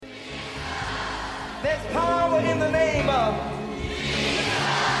There's power in the name of.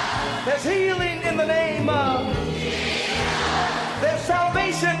 There's healing in the name of. There's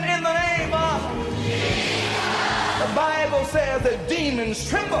salvation in the name of. The Bible says that demons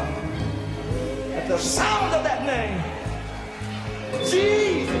tremble at the sound of that name.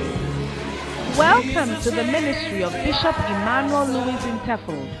 Jesus. Welcome to the ministry of Bishop Emmanuel Louis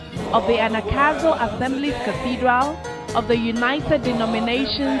Intefel of the Anagkazo Assemblies Cathedral of the United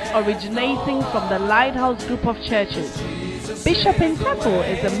Denominations, originating from the Lighthouse Group of Churches. Bishop Intefel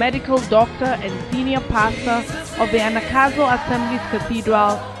is a medical doctor and senior pastor of the Anagkazo Assemblies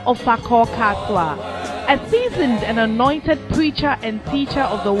Cathedral of Fakor Katwa. A seasoned and anointed preacher and teacher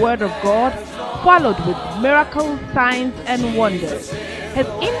of the Word of God, followed with miracles, signs, and wonders. His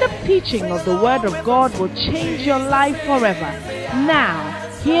in-depth teaching of the Word of God will change your life forever. Now,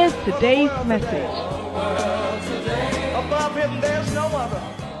 here's today's message. Above him, there's no other.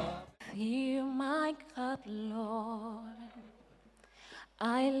 Fill my cup, Lord.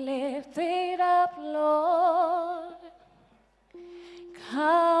 I lift it up, Lord.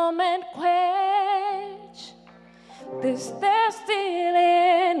 Come and quench this thirsty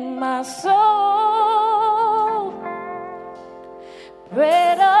in my soul.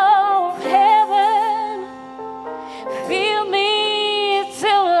 Bread of heaven, fill me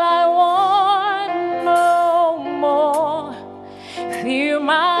till I want no more. Fill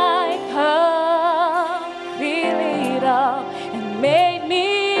my cup, fill it up, and make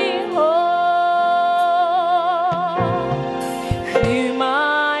me whole. Fill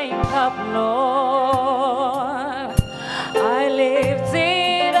my cup, Lord. I lift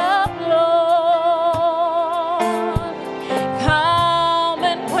it up, Lord. Come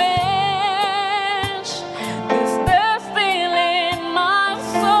and quench this thirsting in my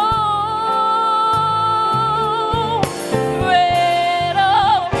soul. Bread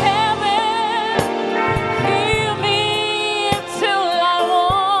of heaven, fill me till I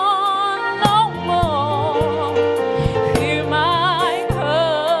want no more. Fill my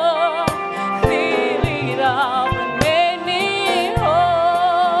cup, fill it up, and make me whole.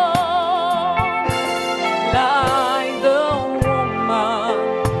 Like the woman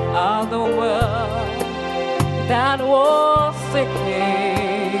of the world that was sick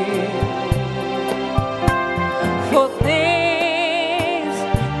for things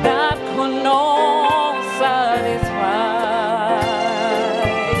that could not satisfy.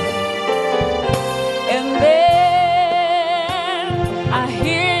 And then I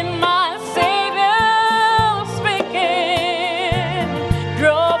hear my Savior speaking,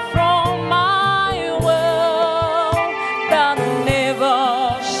 draw from my well that never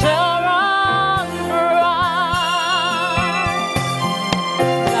shall run dry.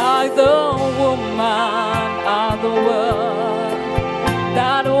 Like the woman of the world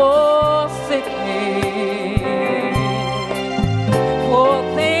that was sinking for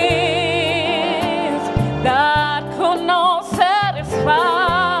things that could not satisfy.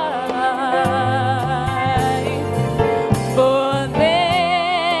 But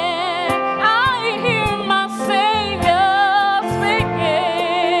then I hear my Savior speaking,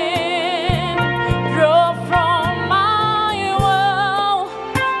 draw from my well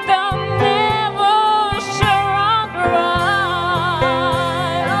that never shall run dry.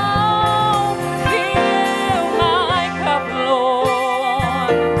 Oh, fill my cup,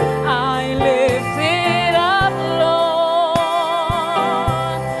 Lord. I lift it up, Lord.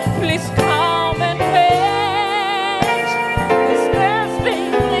 Please come and quench this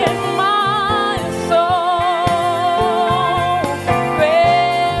thirsting in my soul.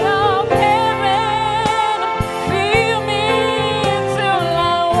 Bread of heaven, fill me till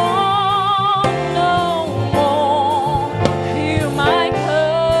I want no more. Fill my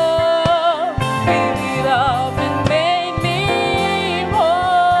cup, fill it up, and make me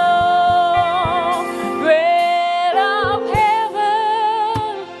whole. Bread of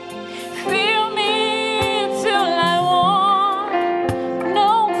heaven, fill me till I want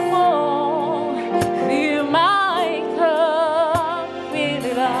no more. Fill my cup, fill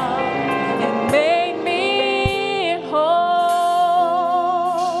it up, and make me whole.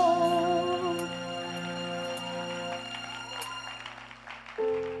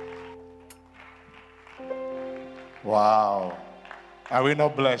 Wow. Are we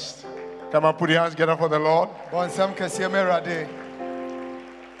not blessed? Come on, put your hands together for the Lord. Bonsam kɛseɛ ma Awurade.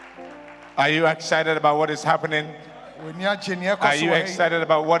 Are you excited about what is happening? W'ani agye nea ɛkɔ Are so you wɔ ha yi. excited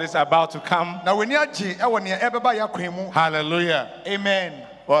about what is about to come? Na w'ani agye ɛwɔ nea ɛbɛba yɛ akwan mu. Hallelujah. Amen.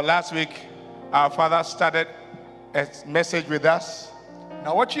 Well, last week, our father started a message with us,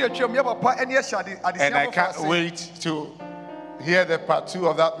 Na wɔtwe atwam yɛ papa ɛne ɛhyɛ and I adesua can't wait to hear the part 2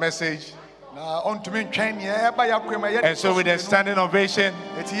 of that message. And so with a standing ovation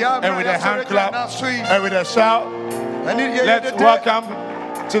and with a hand clap and with a shout, let's welcome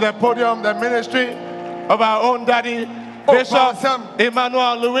to the podium the ministry of our own daddy, Bishop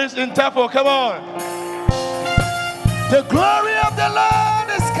Emmanuel Louis Intefel. Come on. The glory of the Lord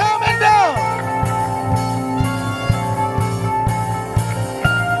is coming down.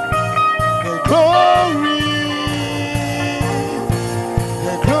 The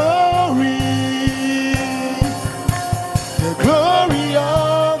glory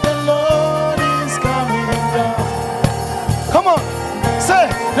of the Lord is coming down. Come on, say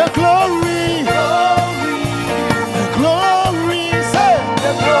the glory, the glory, say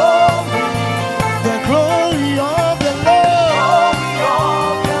the glory of the Lord is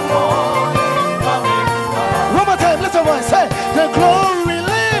coming down. One more time, lift your voice, say the glory,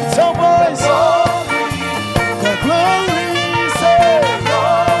 lift your voice. The glory, say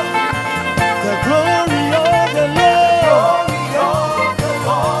the glory of the Lord.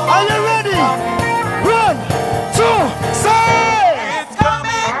 Are you ready? 1, 2, say it's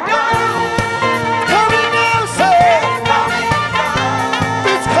coming down. Coming down, say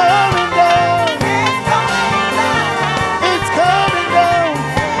it's coming down. It's coming down. It's coming down.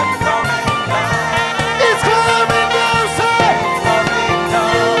 It's coming down, say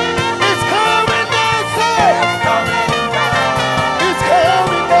it's coming down, say it's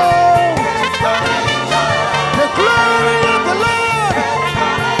coming down. The glory of the Lord.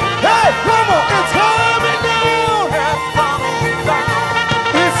 Hey, one more. It's coming down.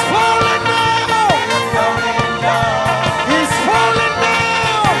 It's falling down. It's falling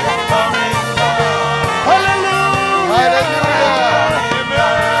down. Hallelujah.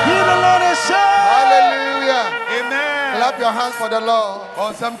 Give the Lord a shout. Hallelujah. Amen. Clap your hands for the Lord.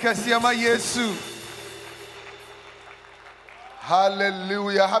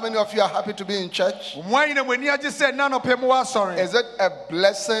 Hallelujah. How many of you are happy to be in church? Is it a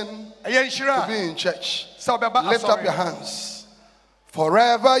blessing to be in church? Lift up your hands.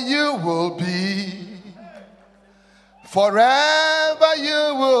 Forever you will be. Forever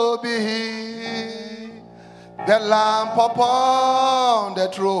you will be. The lamp upon the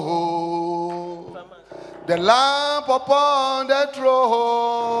throne. The lamp upon the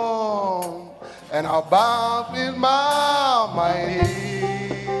throne. And I'll bow with my knee.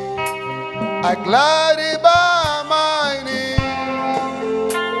 I gladly bow my knee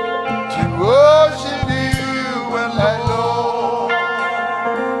to worship you alone.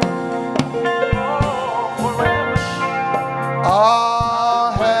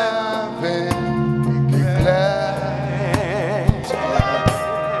 All heaven declares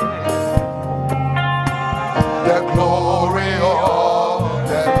the glory of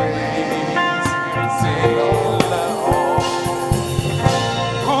the risen Lord.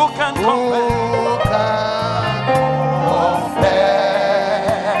 Who can compare?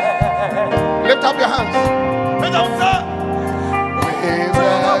 Lift up your hands. With the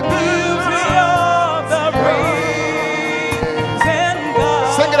beauty of the risen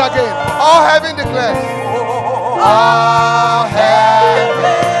God. Sing it again. All heaven declares. All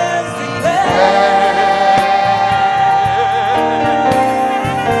heaven declares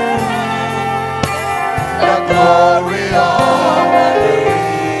the glory of the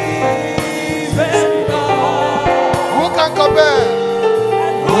risen God. Who can compare?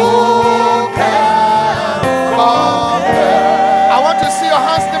 Who can compare? I want to see your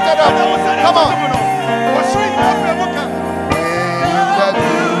hands lifted up. Come on. With the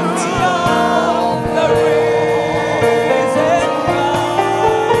beauty of the risen God.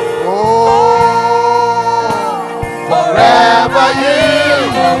 Oh, forever you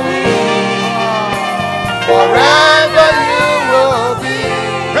will be. Forever you will be.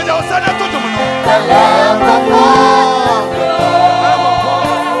 The lamp upon the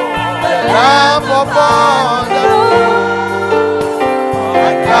lamp upon the I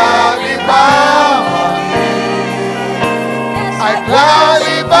gladly bow my knee. I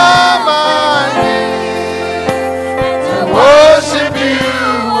gladly bow my knee to worship you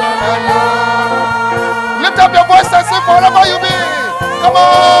alone. Lift up your voice and say, forever you be. Come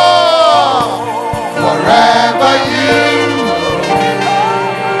on. Forever you will be.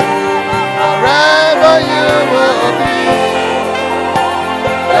 Forever you will be.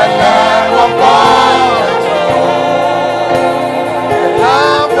 The lamp upon the throne. The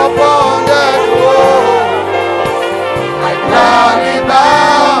lamp upon the throne. I gladly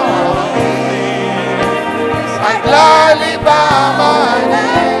bow my knee. I gladly bow my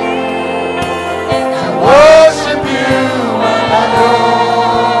knee and worship you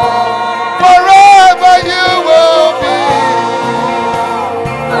alone. Forever you will be.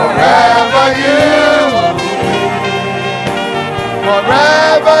 Forever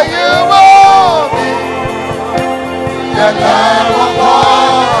Lamb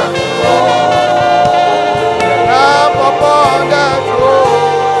upon the Lamb upon the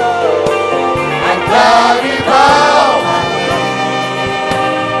throne. I gladly bow my knee.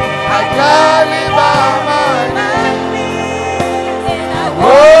 I gladly bow my knee. I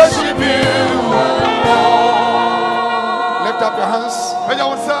worship you alone. Lift up your hands.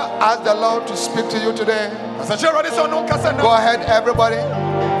 Ask the Lord to speak to you today. Go ahead, everybody.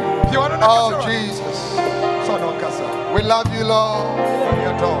 Oh, Jesus. We love you, Lord.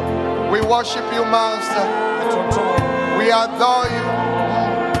 We worship you, Master. We adore you.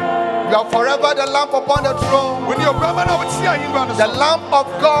 You are forever the Lamb upon the throne. The Lamb of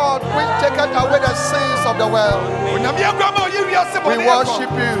God which taketh away the sins of the world. We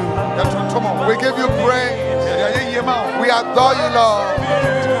worship you. We give you praise. We adore you, Lord.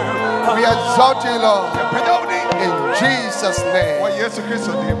 We exalt you, Lord. In Jesus' name.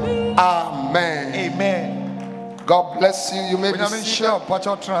 Amen. Amen. God bless you. You may be seated.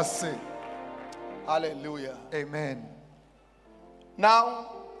 Hallelujah. Amen. Now,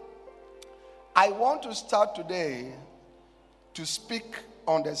 I want to start today to speak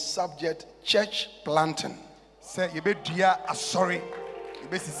on the subject church planting.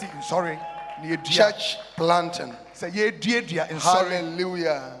 Church planting.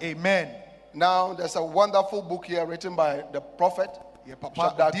 Hallelujah. Amen. Now, there's a wonderful book here written by the prophet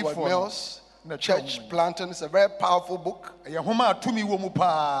Douglas Mills. Church planting is a very powerful book. And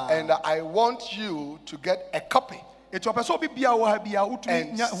I want you to get a copy and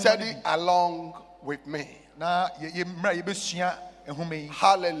study along with me.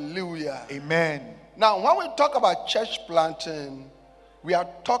 Hallelujah. Amen. Now, when we talk about church planting, we are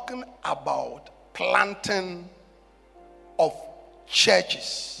talking about planting of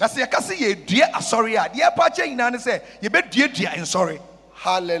churches.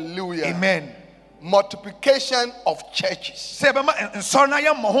 Hallelujah. Amen. Multiplication of churches.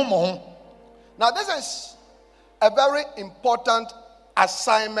 Now, this is a very important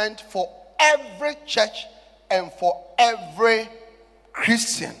assignment for every church and for every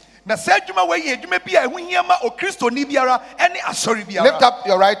Christian. Lift up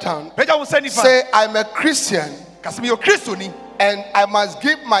your right hand. Say, I'm a Christian and I must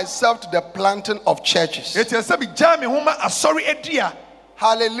give myself to the planting of churches.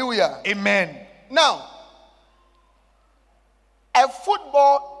 Hallelujah. Amen. Now, a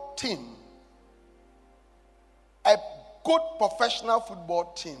football team, a good professional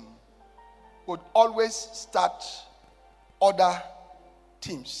football team, would always start other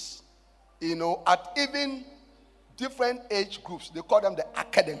teams, at even different age groups. They call them the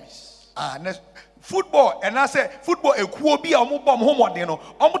academies. Football, and I say football. I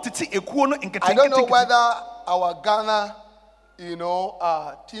don't know whether our Ghana,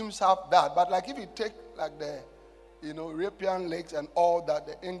 teams have that, but like if you take like the, European leagues and all that,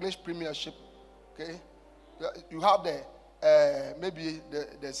 the English Premiership, okay, you have the maybe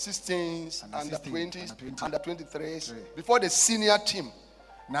the 16s and the 20s and the 23s before the senior team.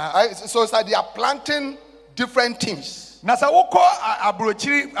 Now, so it's like they are planting different teams. Na sa woko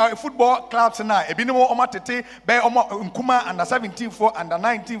abrochiri football clubs na ebinimo omatete be nkuma under 17 for under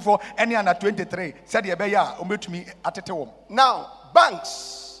 19 for any under 23 said ye be ya ometumi atete wom. Now,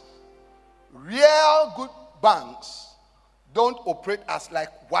 banks, real good banks, don't operate as like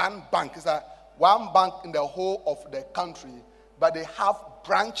one bank. It's like one bank in the whole of the country, but they have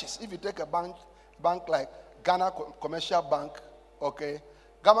branches. If you take a bank like Ghana Commercial Bank, okay,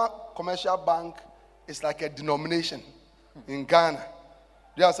 Ghana Commercial Bank is like a denomination in Ghana.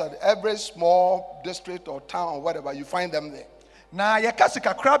 Just at every small district or town or whatever, you find them there. Na yeka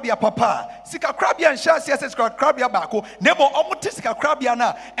sika krabia papa sika krabia nsha sika sika krabia bako nebo omuti sika krabia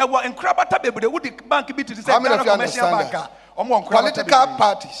na ewo nkrabata bebre wudi bank bi to say Ghana Commercial Bank omo political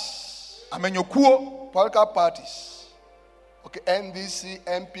parties, political parties, okay, NDC,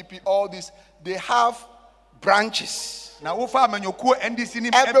 MPP, all these, they have branches. Now,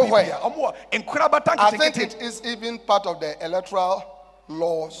 NDC everywhere. I think it is even part of the electoral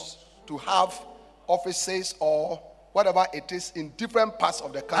laws to have offices or whatever it is in different parts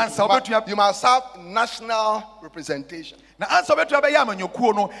of the country. You must have national representation. I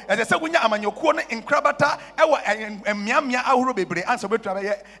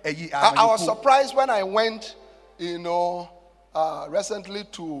was surprised when I went, recently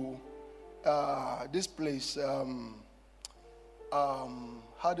to this place.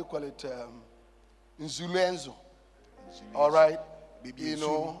 How do you call it? Nzulenzo. All right.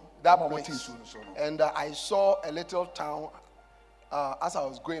 That place. And I saw a little town as I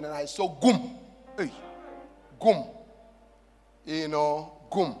was going, and I saw Gum. Gum.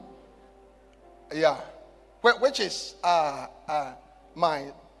 Gum. Yeah. which is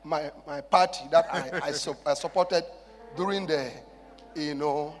my party that I supported during the,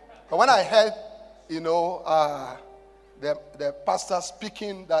 but when I heard, the pastor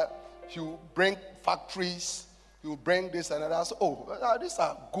speaking that you bring factories, you bring this and that, I said, these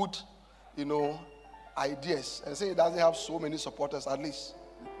are good, ideas. And say it doesn't have so many supporters, at least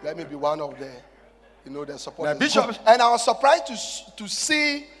let me be one of the, the supporters. Bishop, and I was surprised to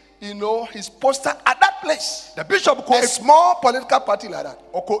see, his poster at that place. The bishop, a small political party like that.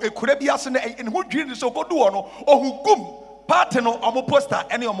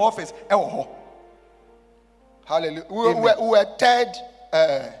 Hallelujah. We were third.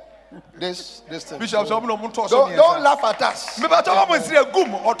 This thing. Bishop, don't laugh at us. We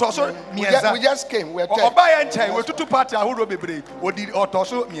just came. We were third.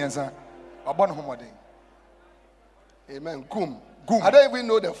 Amen. Gum. I don't even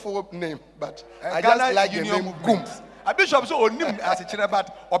know the full name, but I just like the name Gum. A bishop so onim asechire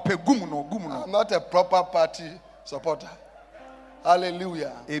but ope gum no. I'm not a proper party supporter.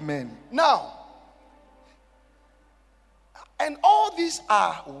 Hallelujah. Amen. Now, and all these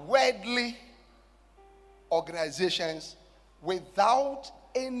are worldly organizations without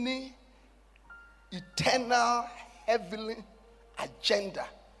any eternal heavenly agenda.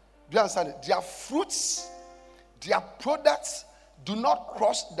 Do you understand it? Their fruits, their products do not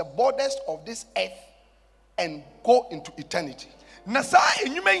cross the borders of this earth and go into eternity. Na sa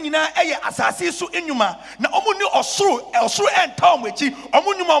enyuma nyina eye asase so enyuma na omo ni osoro enta omo echi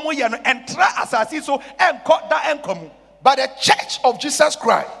omo nyuma omo ye no entra asase so enko da enkomu. But the Church of Jesus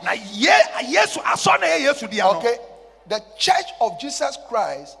Christ. Na Yesu aso na Yesu dia no. Okay. The Church of Jesus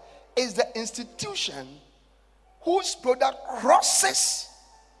Christ is the institution whose product crosses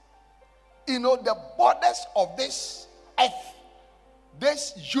the borders of this earth,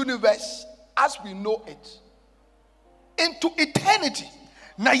 this universe as we know it, into eternity.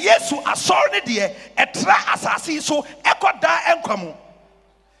 Na Yesu asore ne de etra asase so ekoda enkomu.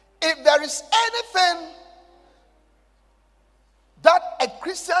 If there is anything that a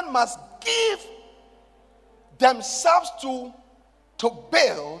Christian must give themselves to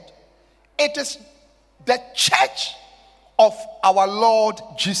build, it is the church of our Lord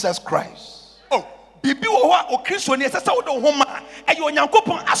Jesus Christ. And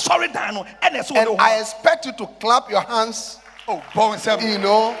I expect you to clap your hands,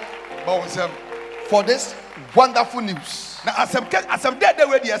 for this wonderful news.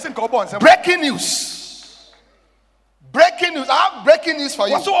 Breaking news. Breaking news. I have breaking news for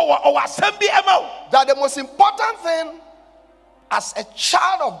you. That the most important thing as a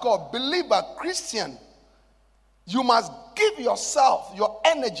child of God, believer, Christian, you must give yourself, your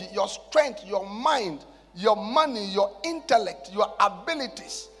energy, your strength, your mind, your money, your intellect, your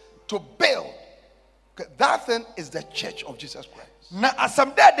abilities to build. Okay, that thing is the Church of Jesus Christ. Na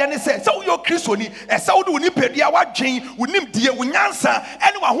asam da de ne se wo kristoni esa wo de woni pedua wadwen wonim die wonyansa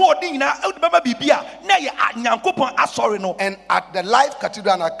ene wa ho odi nyina wo de baba bibia na ye nyankopon asore no. And at the Life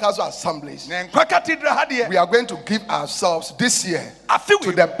Cathedral and Council Assemblies, we are going to give ourselves this year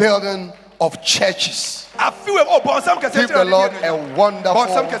to the building of churches. Give the Lord a wonderful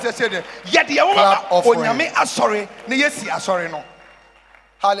clap offering.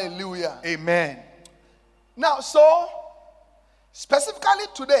 Hallelujah. Amen. Now, so specifically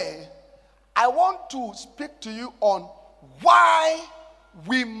today, I want to speak to you on why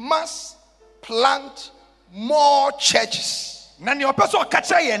we must plant more churches. You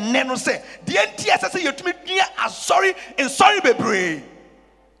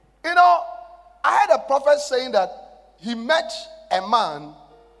know, I had a prophet saying that he met a man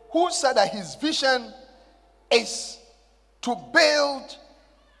who said that his vision is to build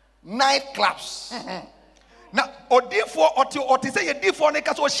nightclubs. Now, say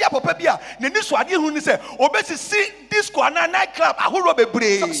nightclub.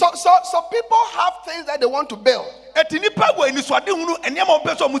 So people have things that they want to build.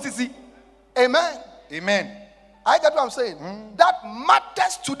 Amen. Amen. I get what I'm saying. That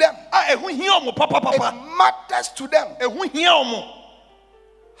matters to them. It matters to them.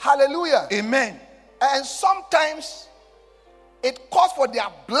 Hallelujah. Amen. And sometimes it calls for their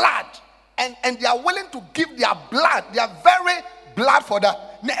blood. And they are willing to give their blood, their very blood for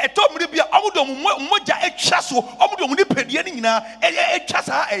that.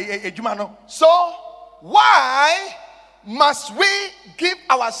 So why must we give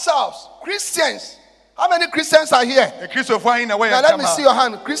ourselves, Christians? How many Christians are here? Now let me see your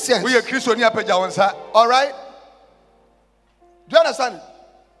hand, Christians. All right. Do you understand?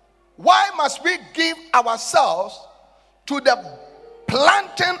 Why must we give ourselves to the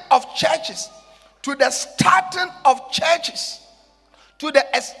planting of churches, to the starting of churches, to the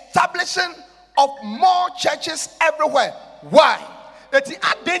establishing of more churches everywhere. Why? And the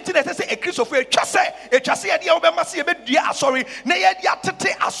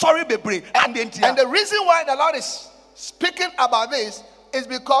reason why the Lord is speaking about this is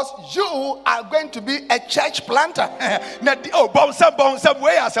because you are going to be a church planter.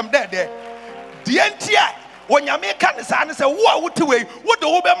 When you make a sign and say, what do we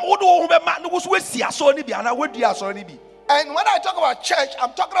And when I talk about church,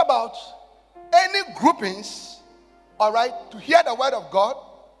 I'm talking about any groupings, all right, to hear the word of God.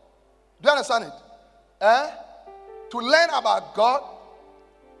 Do you understand it? To learn about God,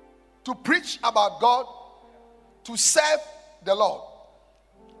 to preach about God, to serve the Lord.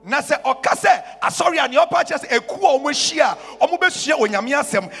 Na se okase asori ani opachas eku omohia omobesia onyame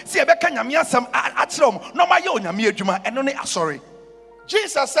asem se ebeka nyame asem akyerem no maye onyame adwuma eno ne asori.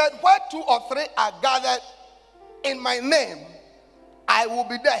 Jesus said, where 2 or 3 are gathered in my name, I will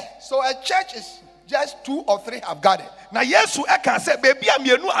be there. So a church is just 2 or 3 have gathered. Na Yesu eka se bebi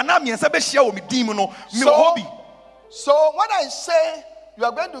amienu ana miensa behia wo medim no me hobi. So when I say you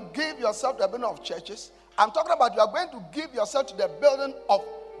are going to give yourself to the building of churches, I'm talking about you are going to give yourself to the building of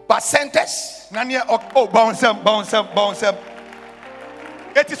Bacentas.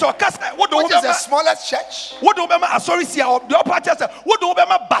 It is okase what do which is the smallest church. What do bema asori sia o the opachas what do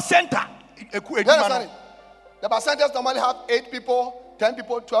bema Bacenta. The Bacentas normally have 8 people, 10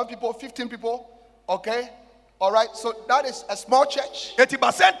 people, 12 people, 15 people. Okay? All right, so that is a small church. So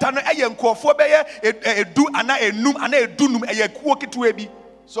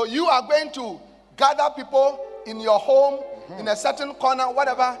you are going to gather people in your home, in a certain corner,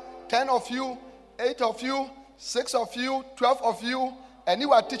 whatever, 10 of you, 8 of you, 6 of you, 12 of you, and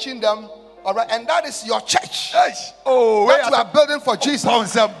you are teaching them. All right, and that is your church. Oh, that you are building for Jesus.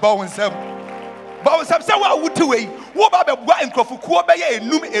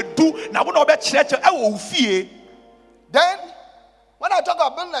 Then, when I talk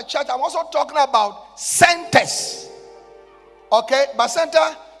about building a church, I'm also talking about centers. Okay,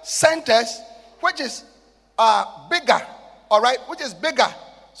 Bacenta centers, which is bigger. All right, which is bigger.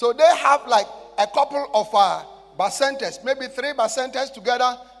 So they have like a couple of Bacentas, maybe 3 Bacentas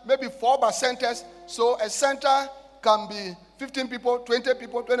together, maybe 4 Bacentas. So a center can be 15 people, 20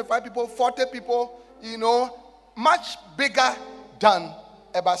 people, 25 people, 40 people, you know, much bigger than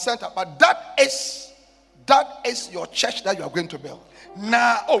a Bacenta. But that is your church that you are going to build.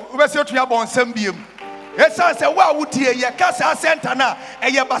 Yes, I said, well, would you Casa Center now?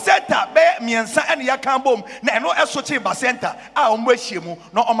 A Bacenta, bear me and son and Yakambom, no Esochi Bacenta. I am with you,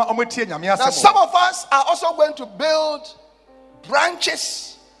 no Now, some of us are also going to build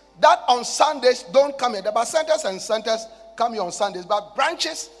branches that on Sundays don't come here. The Bacentas and centers come here on Sundays, but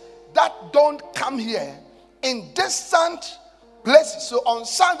branches that don't come here in distant places. So on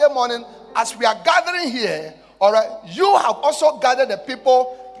Sunday morning, as we are gathering here, all right, you have also gathered the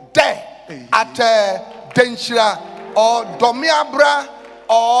people there at Denchira or Domiabra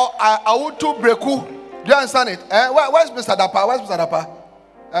or Autu Breku. Do you understand it? Where's Mr. Dapa?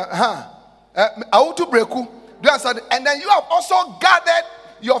 Autu Breku. Do you understand it? And then you have also gathered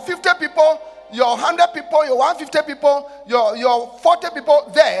your 50 people, your 100 people, your 150 people, your 40 people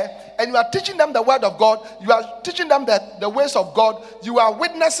there, and you are teaching them the word of God. You are teaching them the ways of God. You are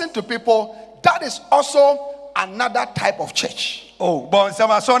witnessing to people. That is also another type of church. Oh, bon,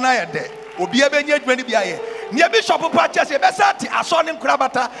 some are so near there. Obi ebenye dwani biaye ne bishop patches e besa ti aso ne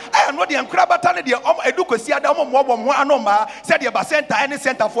nkrabata e no de nkrabata ne de edukosi ada mo ho anoma se de Bacenta any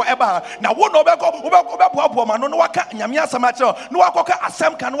center for eba na wo no obeboabo ma no waka nyame asam a kire no wakoka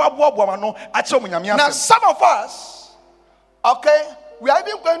asem ka no waboabo ma no a kire mo nyame asem. Now some of us, okay, we are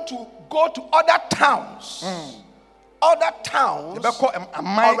even going to go to other towns. Other towns,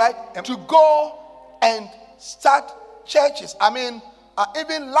 all right, to go and start churches. I mean,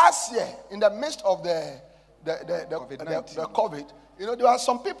 even last year, in the midst of the COVID, you know, there are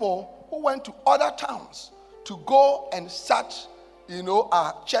some people who went to other towns to go and start, you know,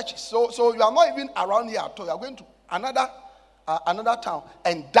 churches. So you are not even around here at all. You are going to another town,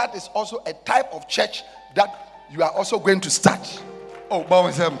 and that is also a type of church that you are also going to start. Oh,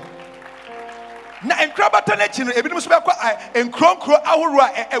 bawnsem. Na enkrabata na chi no ebi so be kwa enkronkro ahoro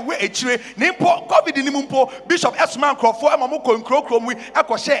ewe echire ne mpo covid ni mpo bishop esman krofo amamo ko enkrokro mu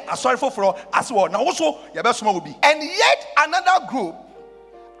ekwohye asori foforo aswo na wo so ye be soma obi. And yet another group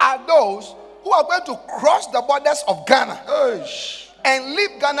are those who are going to cross the borders of Ghana and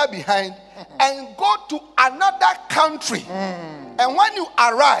leave Ghana behind and go to another country. And when you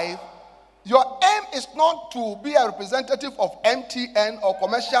arrive, Your aim is not to be a representative of MTN or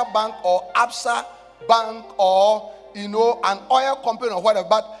Commercial Bank or Absa Bank or, an oil company or whatever.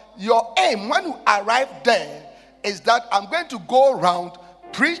 But your aim when you arrive there is that I'm going to go around,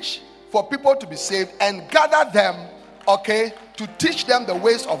 preach for people to be saved and gather them, to teach them the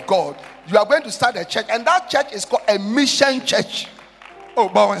ways of God. You are going to start a church, and that church is called a mission church. Oh,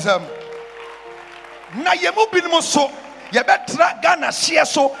 Bawensam. Na yemu binimo so. Yebetra Ghana share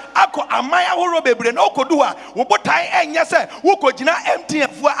so ako amaya horo bebre na okodu a wo botan enye se wo kogina MTN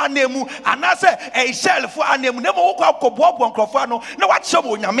fu anemu anase e shell fu anemu na mo wo akobobo nkrofo ano na wa che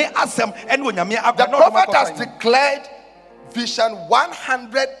mo onyame asem ene onyame The prophet has declared vision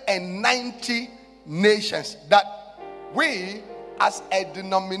 190 nations that we as a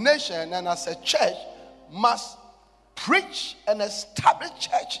denomination and as a church must preach and establish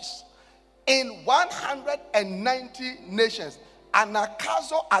churches in 190 nations.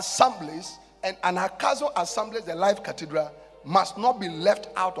 Anakazo assemblies and Anakazo assemblies, the Life Cathedral, must not be left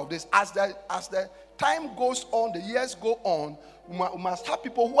out of this. As the time goes on, the years go on, we must have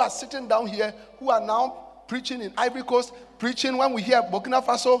people who are sitting down here who are now preaching in Ivory Coast, preaching when we hear Burkina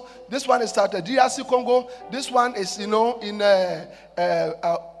Faso. This one is at DRC Congo. This one is, in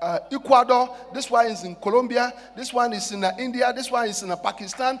Ecuador. This one is in Colombia. This one is in India. This one is in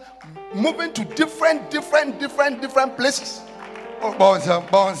Pakistan. Moving to different places. Oh,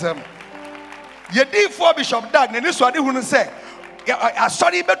 Bawensam. Yedi for Bishop Dag, and this one who say, I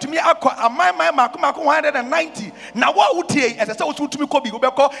sorry, but to me, I call my 190. Now, what would he, as I said, to me,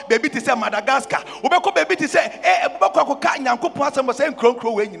 Ubeko, baby to say Madagascar, Ubeko, baby to say,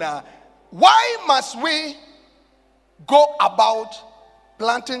 why must we go about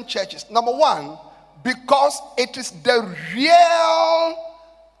planting churches? Number one, because it is the real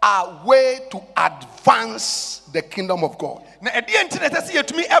way to advance the kingdom of God. We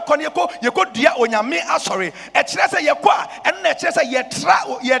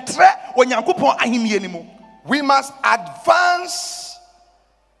must advance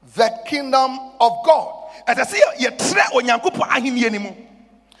the kingdom of God.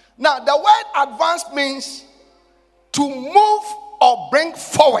 Now, the word advance means to move or bring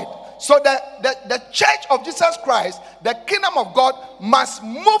forward. So the church of Jesus Christ, the kingdom of God, must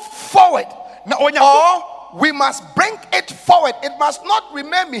move forward. Or we must bring it forward. It must not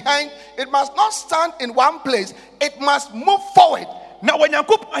remain behind. It must not stand in one place. It must move forward. Now, when you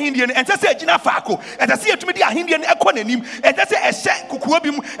cook Indian and say Gina Fako, and I see it to me the Indian economy, and I say a set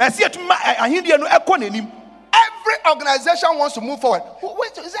Kukuabim, and see it to my Indian economy. Every organization wants to move forward.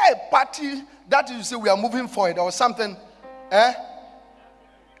 Wait, is there a party that you say we are moving forward or something?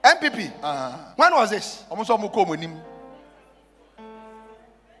 MPP. When was this?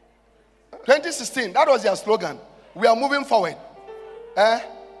 2016. That was their slogan. We are moving forward. And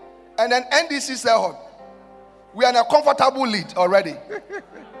then NDC said, we are in a comfortable lead already.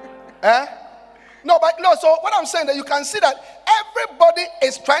 No, so what I'm saying that you can see that everybody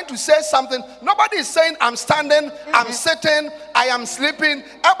is trying to say something. Nobody is saying I'm standing, I'm sitting, I am sleeping.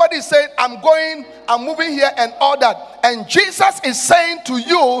 Everybody is saying I'm going, I'm moving here and all that. And Jesus is saying to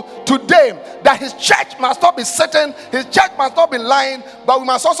you today that his church must not be sitting, his church must not be lying, but we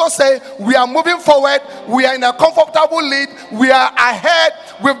must also say we are moving forward, we are in a comfortable lead, we are ahead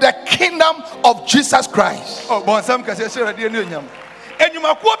with the kingdom of Jesus Christ. Oh, bon, some can say, and you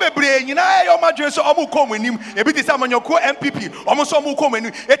might be you know, my dress almost come when him, a bit is a MPP, almost almost come when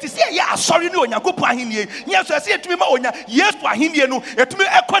it is here. Yeah, sorry, no, and you go by him. Yes, I see it to me, yes, to him, you know, it me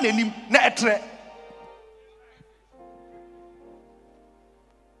a con in him, not a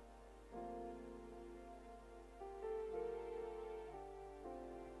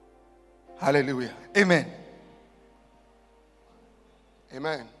Hallelujah. Amen.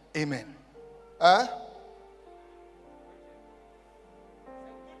 Amen. Amen.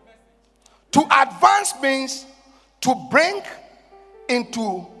 To advance means to bring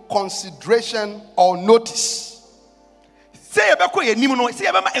into consideration or notice. So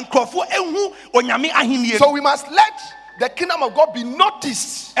we must let the kingdom of God be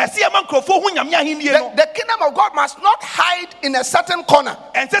noticed. The kingdom of God must not hide in a certain corner.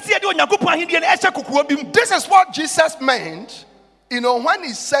 This is what Jesus meant, when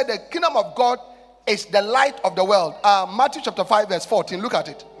he said the kingdom of God is the light of the world. Matthew chapter 5 verse 14. Look at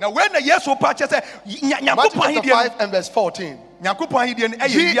it. Now when the yes Matthew chapter 5 and verse 14. Ye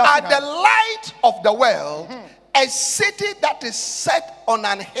are the light of the world. A city that is set on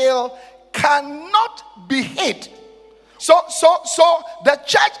an hill cannot be hid. So the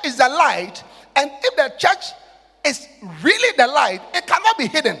church is the light, and if the church is really the light, it cannot be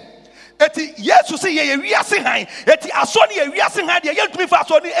hidden.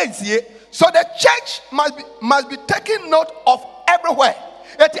 So So the church must be taking note of everywhere.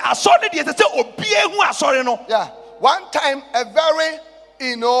 Yeah. One time, a very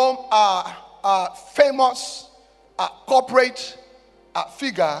famous corporate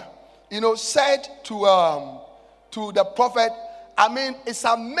figure, said to the prophet, I mean, it's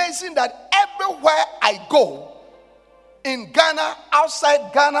amazing that everywhere I go, in Ghana,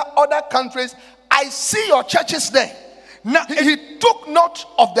 outside Ghana, other countries, I see your churches there. Now he took note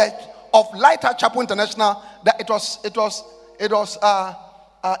of Lighter Chapel International, that it was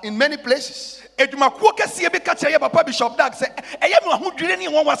in many places. I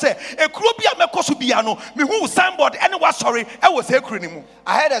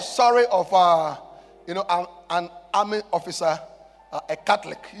heard a story of an army officer, a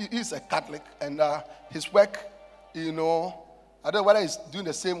Catholic. He's a Catholic, and his work, I don't know whether he's doing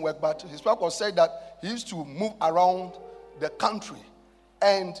the same work, but his work was said that he used to move around the country.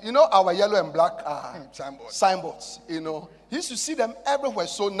 And our yellow and black signboards, he used to see them everywhere.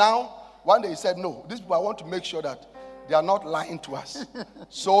 So now, one day he said, no, these people, I want to make sure that they are not lying to us.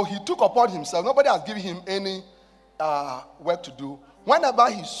 So he took upon himself. Nobody has given him any work to do. Whenever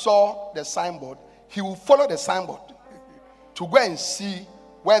he saw the signboard, he would follow the signboard to go and see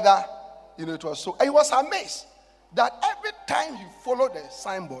whether it was so. And he was amazed that every time he followed the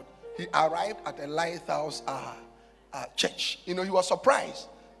signboard, he arrived at a lighthouse church. He was surprised.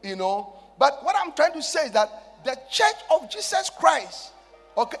 But what I'm trying to say is that the Church of Jesus Christ,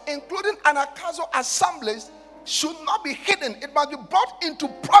 including Anagkazo assemblies, should not be hidden. It must be brought into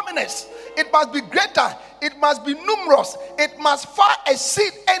prominence. It must be greater. It must be numerous. It must far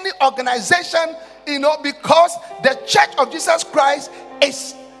exceed any organization, because the Church of Jesus Christ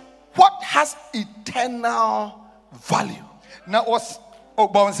is what has eternal value. Now,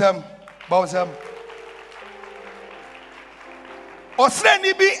 Bonsam.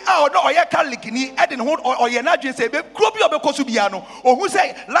 Osreni bi oye Catholic ni edin ho oye na dwen say be kro bi obekosu bia no ohun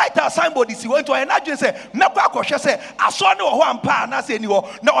say lighter signboard is went to oye na dwen say mekwa akohwe say aso ne wo ho ampa na say ni ho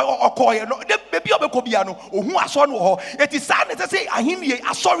na okoye no de be bi obeko bia no ohun aso ne wo ho eti sa ne say ahenie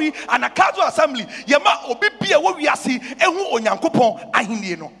asori Anagkazo assembly ye ma obi bia wo wiase ehu onyankopon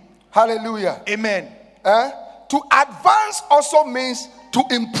ahenie no. Hallelujah. Amen. To advance also means to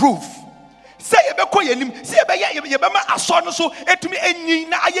improve. Say to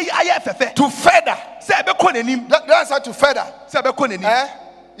further. That's how to further.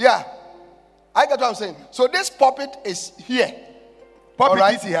 Yeah. I get what I'm saying. So this pulpit is here.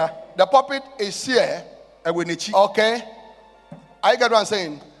 Pulpit is here. The pulpit is here. Okay. I get what I'm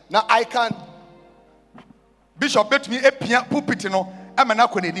saying. Now I can. Bishop bet me a pulpit no. What am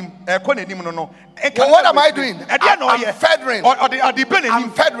I doing? I'm feathering.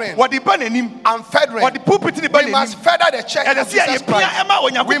 I'm feathering. I'm feathering. We must feather the church of Jesus Christ.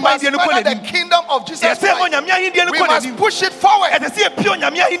 We must feather the kingdom of Jesus Christ. We must push it forward.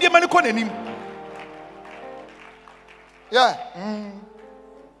 Yeah.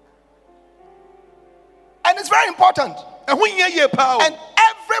 And it's very important. And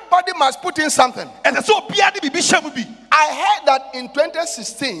everybody must put in something. I heard that in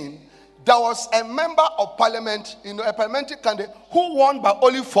 2016 there was a member of parliament, a parliamentary candidate who won by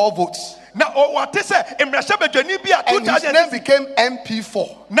only 4 votes. And his name became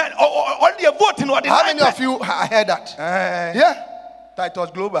MP4. How many of you heard that? Yeah.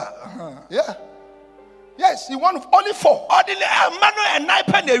 Titus Global. Yeah. Yes, he won only 4. But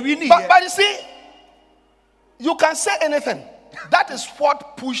you see, you can say anything. That is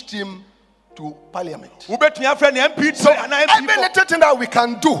what pushed him to parliament. So every little thing that we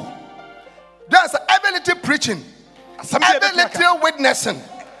can do, there's every little preaching, every little witnessing,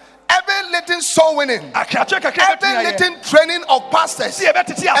 every little soul winning, every little training of pastors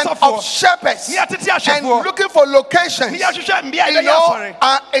and of shepherds and looking for locations,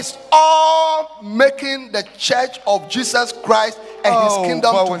 it's all making the Church of Jesus Christ and his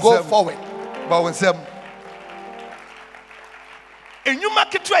kingdom to go forward. Enyuma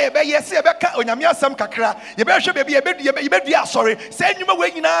ketua ye be yesi ye be ka onyame asem kakra ye be hwe be ye be asore se enyuma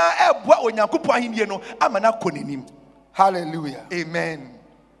we nyina eboa onyankopon ahenie no amana konenim. Hallelujah. Amen.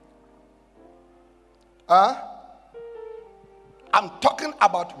 I'm talking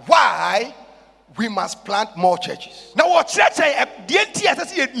about why we must plant more churches. Now what church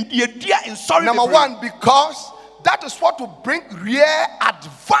Number 1, because that is what will bring real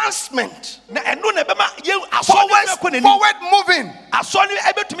advancement. Forward moving of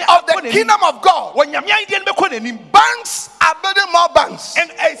the kingdom of God. Banks are building more banks.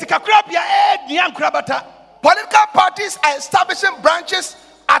 Political parties are establishing branches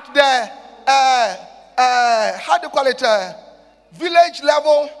at the village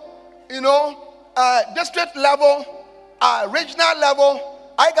level, district level, regional level.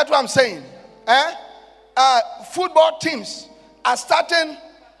 I get what I'm saying. Football teams are starting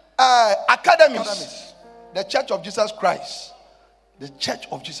academies. The Church of Jesus Christ. The Church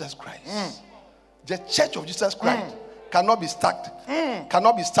of Jesus Christ. The Church of Jesus Christ cannot be stagnant.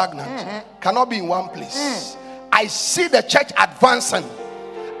 Cannot be stagnant. Cannot be in one place. I see the church advancing.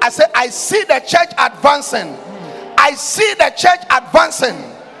 I say, I see the church advancing. I see the church advancing.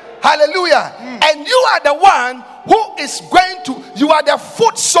 Hallelujah. And you are the one who is going to, you are the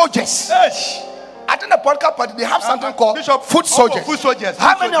foot soldiers. I think the podcast party, they have something called Bishop, foot soldiers. Foot soldiers.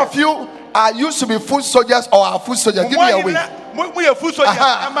 How many of you are used to be foot soldiers or are foot soldiers? Give me a wave. We are foot soldiers.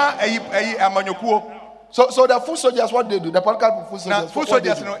 So the foot soldiers, what they do? The podcast foot soldiers. Foot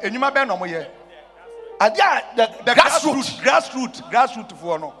soldiers, no. And you might be no more. And yeah, the grassroots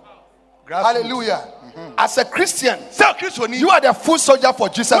for no. Hallelujah. As a Christian, you are the foot soldier for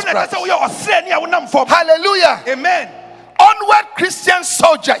Jesus Christ. Hallelujah. Amen. Onward Christian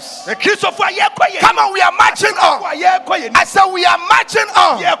soldiers. Come on, we are marching on. I said we are marching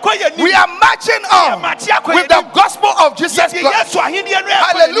on. We are marching on with the gospel of Jesus Christ.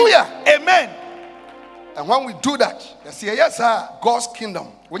 Hallelujah. Amen. And when we do that, God's kingdom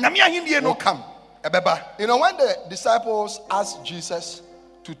will come. When the disciples asked Jesus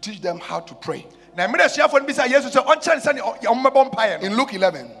to teach them how to pray, in Luke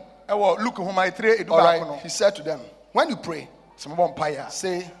 11, he said to them, when you pray,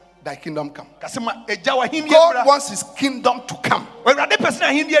 say, thy kingdom come. God wants his kingdom to come,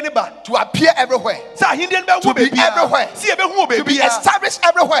 to appear everywhere, to be everywhere, to be established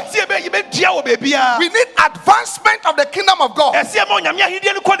everywhere. We need advancement of the kingdom of God, and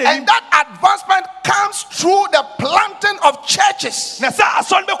that advancement comes through the planting of churches,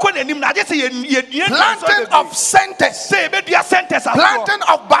 planting of centers, planting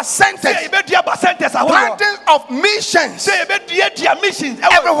of bus centers, planting of missions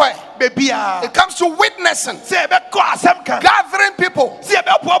everywhere. It comes to witnessing, gathering people,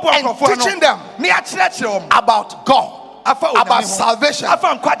 and teaching them about God, about salvation,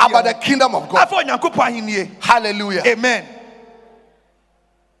 about the kingdom of God. Hallelujah. Amen.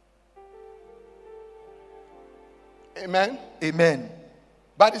 Amen. Amen.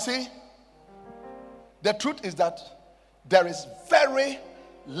 But you see, the truth is that there is very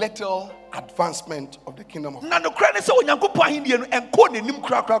little advancement of the kingdom of God.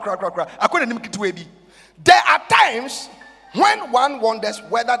 There are times when one wonders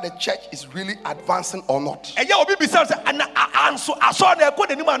whether the church is really advancing or not. There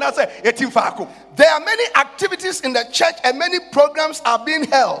are many activities in the church and many programs are being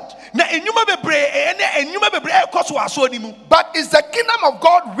held. But is the kingdom of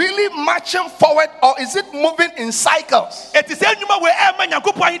God really marching forward, or is it moving in cycles? Is the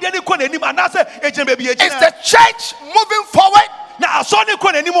church moving forward?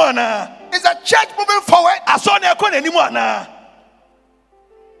 Is the church moving forward?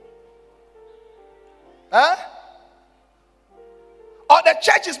 Or the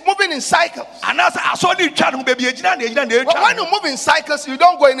church is moving in cycles? When you move in cycles, you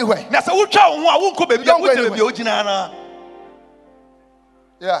don't go anywhere. You don't go anywhere.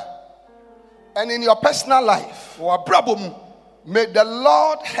 Yeah. And in your personal life, may the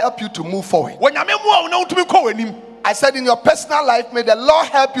Lord help you to move forward. I said, in your personal life, may the Lord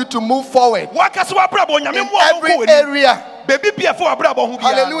help you to move forward in every area.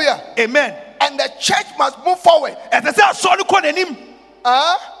 Hallelujah. Amen. And the church must move forward.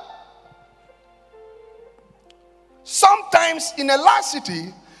 Sometimes in a large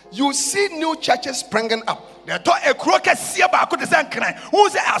city, you see new churches springing up.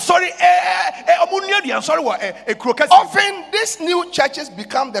 Often these new churches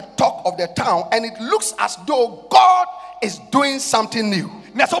become the talk of the town, and it looks as though God is doing something new.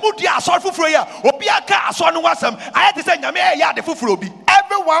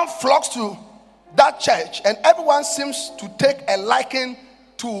 Everyone flocks to that church, and everyone seems to take a liking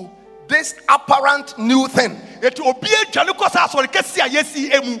to this apparent new thing.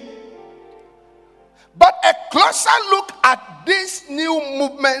 But a closer look at these new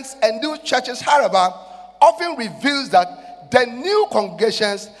movements and new churches, however, often reveals that the new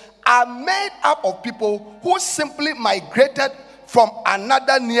congregations are made up of people who simply migrated from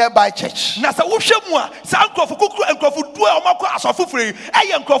another nearby church. That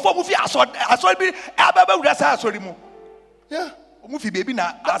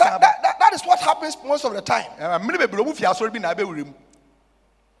is what happens most of the time.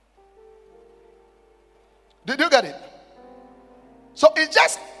 Did you get it? So it's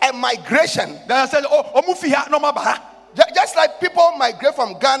just a migration. Just just like people migrate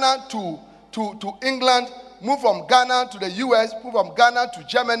from Ghana to England, move from Ghana to the US, move from Ghana to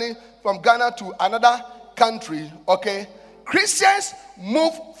Germany, from Ghana to another country, okay? Christians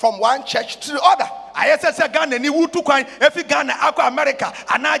move from one church to the other. I said Ghana ni wutu kwan efi Ghana akwa America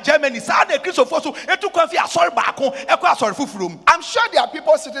ana Germany sa na Christopher so etu kwan fi asori baako ekwa asori fufurum. I'm sure there are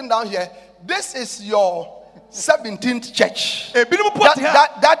people sitting down here. This is your 17th church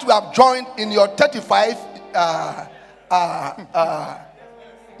that you have joined in your 35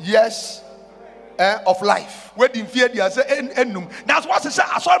 years of life. Wedding fear dia say enum. That's what say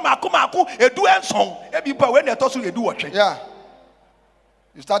asori maako edu enson ebi pa we na to so edu wotwe. Yeah.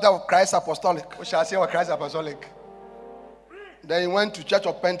 You started with Christ Apostolic. We shall say with Christ Apostolic. Then you went to Church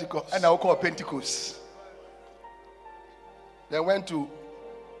of Pentecost. And now call Pentecost. Then went to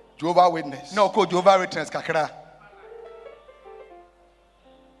Jehovah Witness. No, called Jehovah Witness kakra.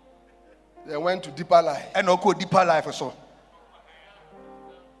 Then went to Deeper Life. And now called Deeper Life also.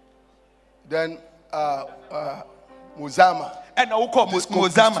 Then Muzama. And now called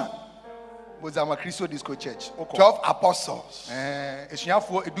Muzama. Muzama Christo Disco Church. 12 apostles. I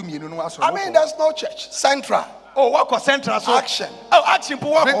mean, there's no church. Central. Oh, what was Central? So Action. Oh, Action.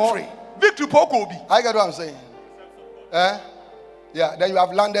 Victory. Victory. Pokobi. I get what I'm saying. Yeah. Then you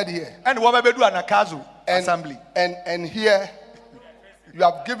have landed here. And what we do an Akazu assembly. And here, you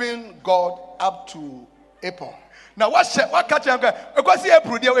have given God up to April. Now what catch him? Because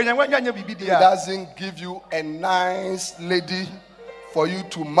April He doesn't give you a nice lady for you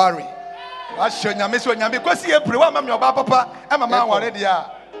to marry. You are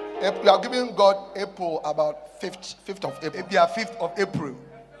giving God April about 5th of April. 5th of April.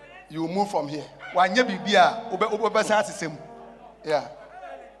 You move from here. Yeah.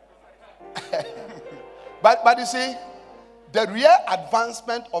 But you see, the real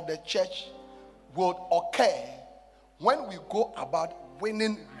advancement of the church will occur when we go about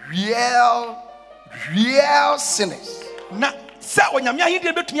winning real sinners. Now, say onyame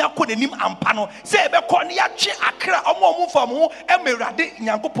ahide betumi akọ nanim ampa no say ebekọ ne yache akra omo fam ho emerade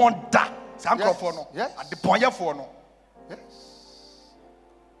nyankopon da sankrofo no ade ponyefo no. Yes.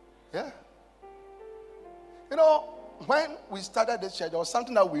 Yeah. You know, when we started this church, there was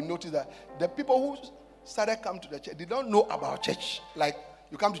something that we noticed, that the people who started coming to the church, they don't know about church. Like,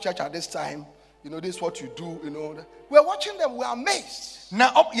 you come to church at this time, you know, this is what you do, you know. We're watching them, we're amazed.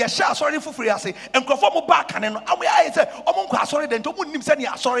 Now, yesha sorry for free, I say, and conform back and I say, Omonka sorry, then to him send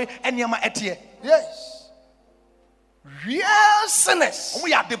ya sorry, and Yama etie. Yes. Real sinners.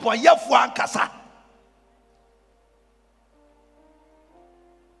 We are the boy Yafuan Kasa.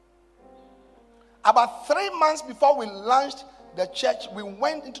 About 3 months before we launched the church, we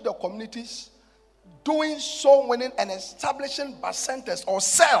went into the communities doing soul winning and establishing bus centers or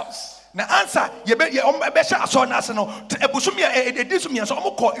cells. Now answer, you be besha aso na se no ebusumi edisumi so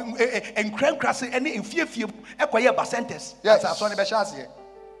omko enkrankrase ene enfie ekoye bus centers. Yes, aso ne besha ase.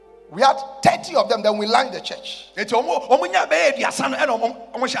 We had 30 of them, then we launched the church. Eti omunya be aduasa no ene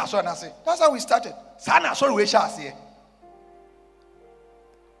omo sha aso na se. That's how we started. Sa na aso we sha ase.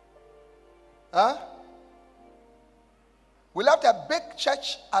 We left a big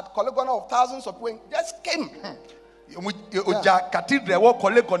church at Kolegona of thousands of people. Just came. Cathedral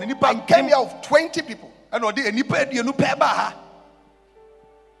I came here of 20 people. And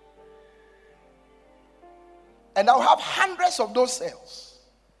I'll have hundreds of those sales.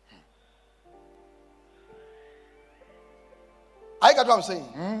 I got what I'm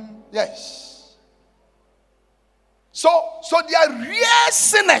saying? Yes. So they are real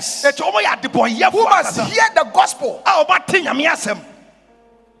sinners who must hear the gospel.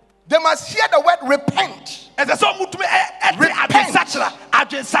 They must hear the word repent. The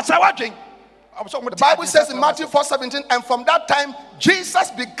Bible says in Matthew 4:17, and from that time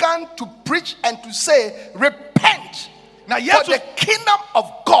Jesus began to preach and to say, repent, now for the kingdom of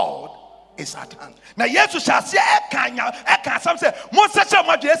God is at hand. Now Jesus shall say,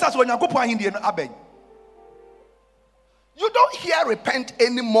 you don't hear repent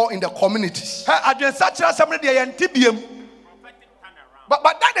anymore in the communities. But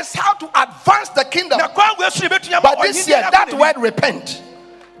that is how to advance the kingdom. But this year, that word repent,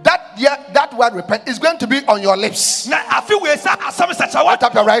 that word repent is going to be on your lips. Lift up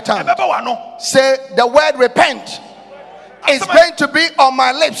your right hand. Say, the word repent is going to be on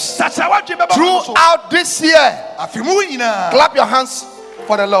my lips throughout this year. Clap your hands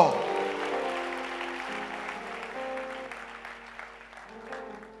for the Lord.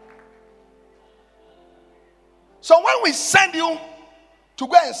 So when we send you to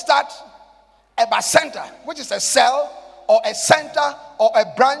go and start a bus center, which is a cell or a center or a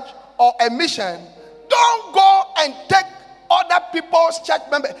branch or a mission, don't go and take people's church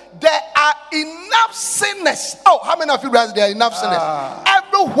members. There are enough sinners. Oh, how many of you realize there are enough sinners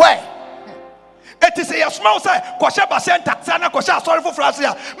everywhere? It is a small side. Kwasha Basenta, Sana Kwasha, sorry for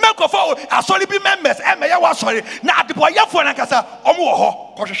Francia. Melkofo, I sorry be members, and may I was sorry. Now the boy for Nakasa,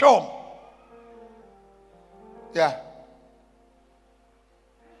 Omo, Kwasha. Yeah.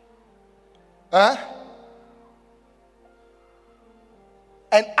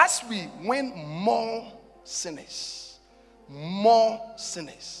 And as we win more sinners, and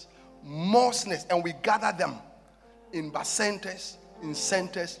we gather them in bar centers, in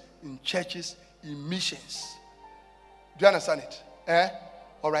churches, in missions. Do you understand it?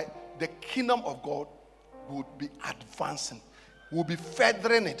 All right. The kingdom of God would be advancing. We'll be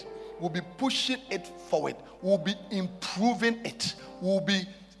furthering it. We'll be pushing it forward. We'll be improving it. We'll be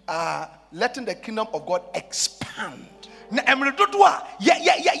letting the kingdom of God expand. Na emre dodoa ye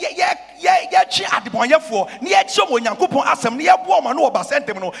chi adebonyefo na ye chi onyankopon asem na ye bo ma no oba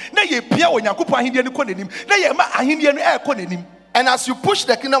sentem no na ye pia onyankopon ahindie no konanim na ye ma ahindie no e konanim. And as you push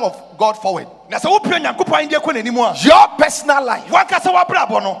the kingdom of God forward, na se wo pia onyankopon ahindie konanim a your personal life, wakasa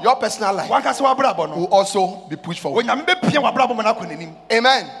wabrabo no, your personal life wakasa wabrabo no will also be pushed forward. Onyam be pia wabrabo mo na konanim.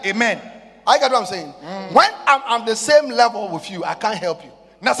 Amen. Amen. I get what I'm saying. When I'm on the same level with you, I can't help you.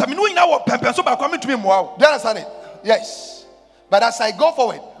 Na se me no nyina wo pempen so ba kwa metumi moa. Do you understand it? Yes. But as I go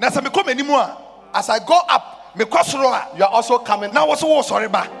forward, as I go up, you are also coming. Now as I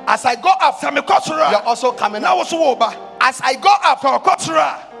go up, you are also coming. Now as I go up, you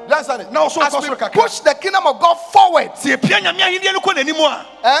understand it? Now as we push the kingdom of God forward,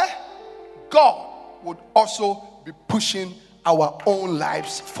 God would also be pushing our own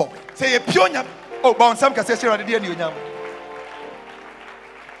lives forward. Say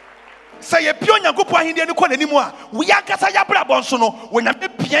a pion yankupo ahindie no kona nimu a we yakasa ya brabo nso no we nyame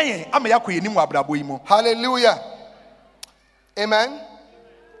pian ama yakoye nimu abrabo yi mu. Hallelujah. Amen.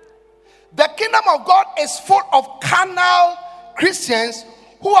 The kingdom of God is full of carnal Christians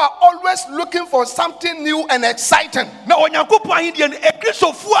who are always looking for something new and exciting. Na onyankupo ahindie no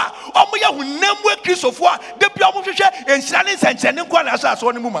ekristofu a omo ya hunamu ekristofu a de bia omo hwehwe enhyira ne nsankyene nkwa na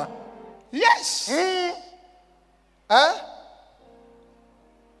aso no mu ma. Yes.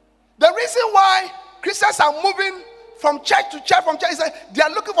 The reason why Christians are moving from church to church, is that they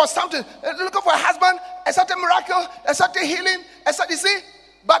are looking for something. They're looking for a husband, a certain miracle, a certain healing, a certain, you see.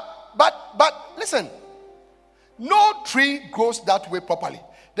 But listen, no tree grows that way properly.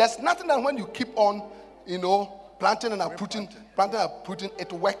 There's nothing that when you keep on, planting and uprooting,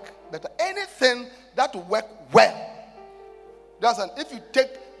 it will work better. Anything that will work well. If you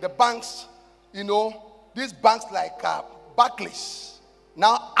take the banks, these banks like Barclays,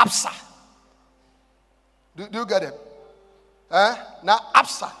 now Absa. Do you get it? Now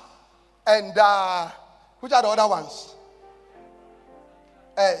Absa. And which are the other ones?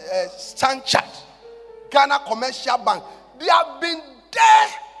 Stanchart, Ghana Commercial Bank. They have been there.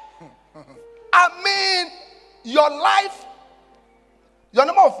 I mean, your life, your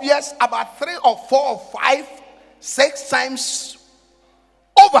number of years, about 3 or 4 or 5, 6 times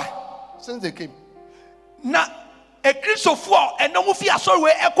over since they came. Now, a Christopher and no movie saw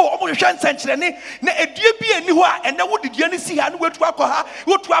where echo almost century na edue bi ani ho a and wo de due ni si ha no wetu akwa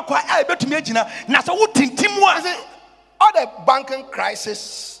I bet me agina na so wo tintimu a all the banking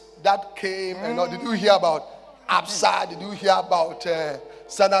crisis that came and did you hear about Absa? Did you hear about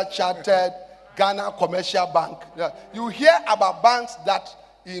Standard Chartered, Ghana Commercial Bank? Yeah. You hear about banks that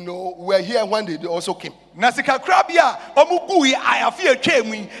were here when they also came. Nasika Krabia, Omugui, I have fear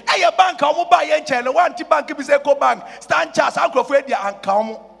chemi. A bank, Omuba Yenchen, one bank, Biseko Bank, Stanchas, Uncle Fredia, and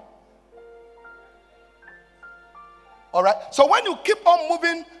Come. All right. So when you keep on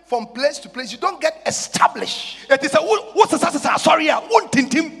moving from place to place, you don't get established. It is what's the sorry, I won't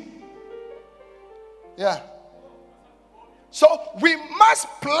tint him. Yeah. So we must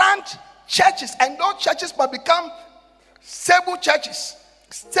plant churches, and those churches must become stable churches,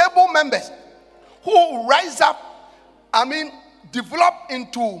 stable members who will rise up, develop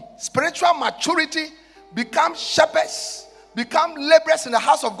into spiritual maturity, become shepherds, become laborers in the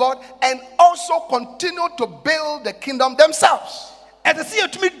house of God, and also continue to build the kingdom themselves. And the see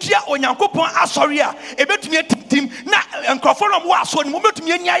to me, dear Onyankopon Asoria, a bit me team, na and Crawford was on moment to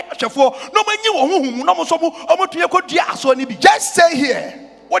me, no man you no almost dear Asoni. Just stay here.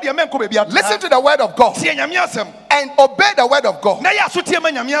 What do you mean? Listen to the word of God and obey the word of God. As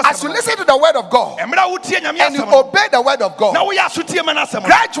you listen to the word of God and you obey the word of God,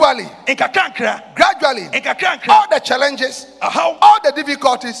 gradually, all the challenges, all the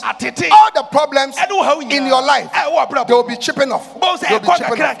difficulties, all the problems in your life, they will be chipping off. They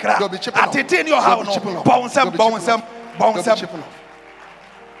will be chipping off. They'll be chipping off.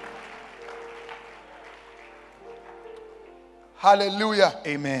 Hallelujah.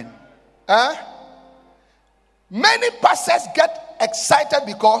 Amen. Many pastors get excited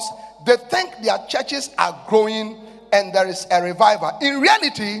because they think their churches are growing and there is a revival. In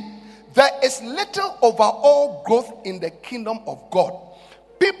reality, there is little overall growth in the kingdom of God.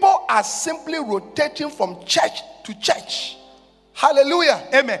 People are simply rotating from church to church. Hallelujah.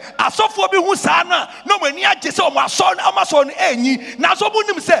 Amen. Asofo bi hu saa na no mani agye se o maso no enyi na so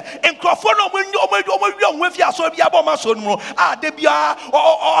munim se enkrofo no omo wi fi aso bi aba maso no a de bia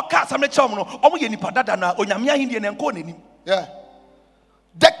o ka asam ne chom no omo ye nipa dada na onyame ahindie ne nko nanim. Yeah.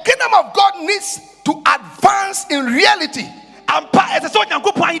 The kingdom of God needs to advance in reality. Ampa ese so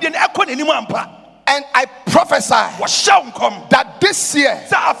nyankopon ahindie ne eko nanim ampa. And I prophesy that this year,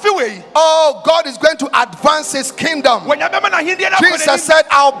 oh, God is going to advance his kingdom. Jesus said,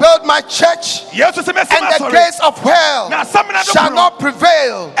 I'll build my church, and the gates of hell shall not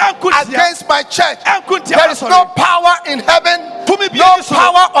prevail against my church. There is no power in heaven, no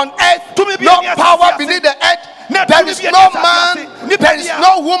power on earth, no power beneath the earth. There is no man, there is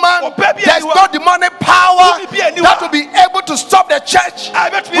no woman, there is no demonic power that will be able to stop the church.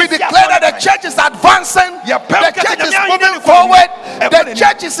 We declare that the church is advancing, the church is moving forward, the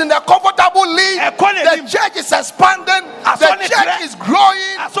church is in a comfortable lead, the church is expanding, the church is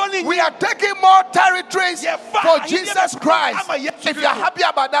growing. We are taking more territories for Jesus Christ. If you are happy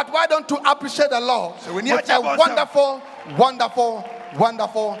about that, why don't you appreciate the Lord with a wonderful, wonderful,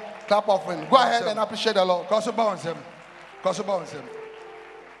 wonderful clap offering. Go ahead and appreciate the Lord.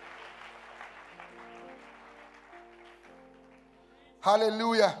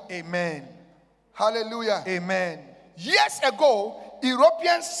 Hallelujah. Amen. Hallelujah. Amen. Years ago,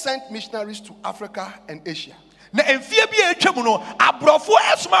 Europeans sent missionaries to Africa and Asia. Na enfie bi etwam no abrofo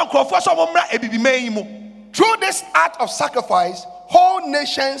esoma nkrofo so momra ebibiman yi mu. Through this act of sacrifice, whole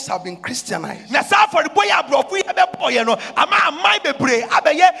nations have been Christianized. Na sa for boy abrofo yi be boye no ama amai bebre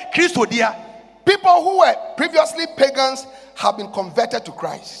abeye Kristo dia. People who were previously pagans have been converted to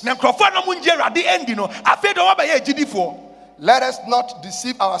Christ. Na nkrofo na munje rade endi no afi do wabeye agidifo. Let us not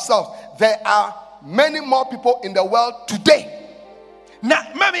deceive ourselves. There are many more people in the world today. Na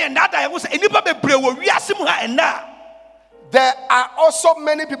meme ndada ye say enipa bebre wo wiase mu ha ena. There are also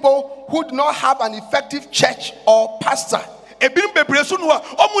many people who do not have an effective church or pastor. There is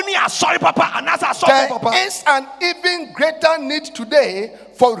an even greater need today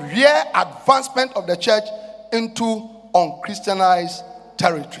for real advancement of the church into unchristianized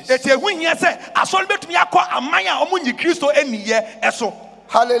territories.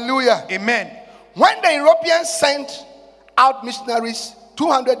 Hallelujah. Amen. When the Europeans sent out missionaries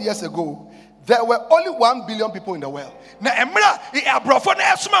 200 years ago, there were only 1 billion people in the world. Today in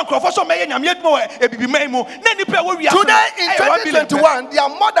 2021, there are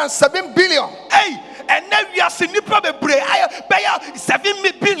more than 7 billion.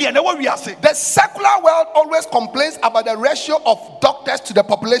 The secular world always complains about the ratio of doctors to the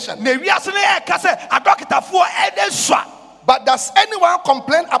population. But does anyone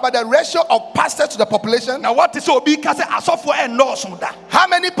complain about the ratio of pastors to the population? Now what is so big? How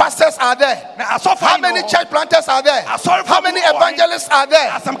many pastors are there? How many church planters are there? How many evangelists are there?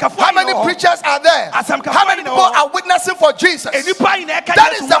 How many preachers are there? How many people are witnessing for Jesus?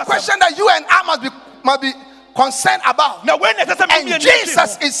 That is the question that you and I must be concerned about. And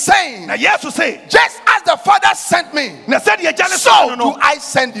Jesus is saying, just as the Father sent me, so do I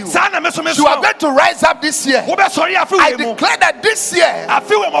send you. You are going to rise up this year. I declare that this year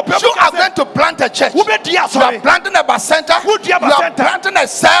you are going to plant a church. You are planting a bus center. You are planting a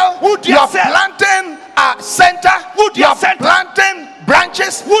cell. You are planting a center. You are planting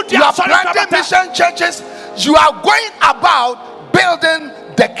branches. You are planting mission churches. You are going about building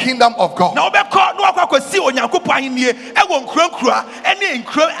the kingdom of God.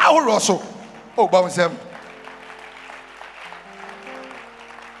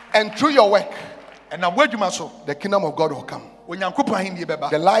 And through your work, the kingdom of God will come.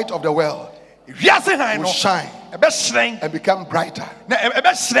 The light of the world will shine and become brighter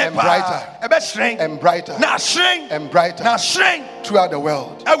and brighter and brighter and brighter throughout the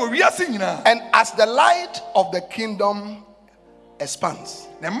world. And as the light of the kingdom expands,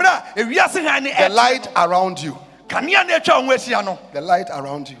 the light around you, the light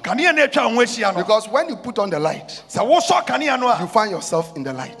around you, because when you put on the light, you find yourself in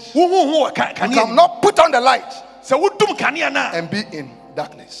the light. You cannot put on the light and be in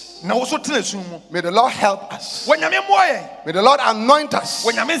darkness. May the Lord help us. May the Lord anoint us.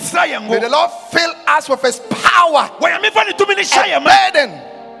 May the Lord fill us with his power, a burden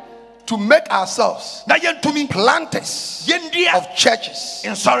to make ourselves planters of churches,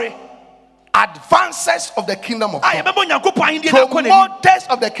 advancers of the kingdom of God, promoters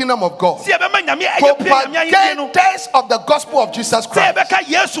of the kingdom of God, propagators of the gospel of Jesus Christ.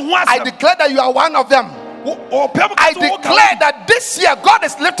 I declare that you are one of them. I declare that this year God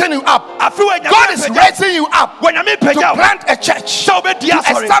is lifting you up. God is raising you up to plant a church, to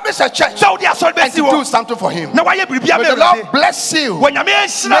establish a church, and to do something for Him. May the Lord bless you. May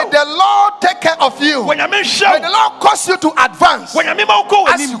the Lord take care of you. May the Lord cause you to advance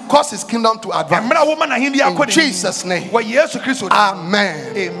as you cause His kingdom to advance. In Jesus' name.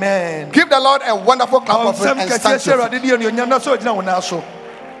 Amen. Amen. Give the Lord a wonderful clap of praise and stand to it.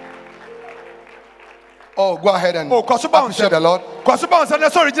 Oh, go ahead and appreciate the Lord. Go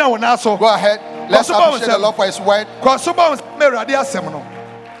ahead. Let's appreciate the Lord for His word.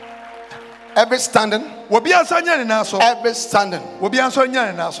 Every standing. Every standing.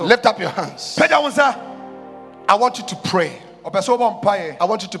 Lift up your hands. I want you to pray. I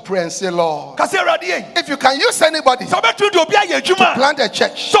want you to pray and say, Lord, if you can use anybody to plant a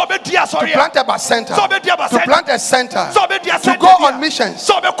church, to plant a bus center, to plant a center, to go on missions,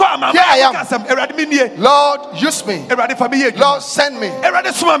 here I am. Lord, use me. Lord, send me.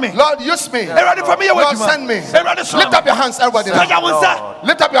 Lord, use me. Lord, send me. Lift up your hands, everybody.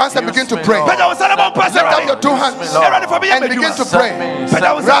 Lift up your hands and begin to pray. Lift up your two hands and begin to pray.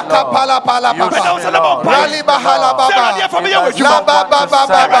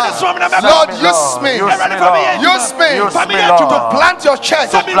 Lord, use me. Use me to plant your church,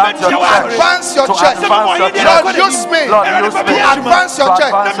 to advance your church. Lord, use me to advance your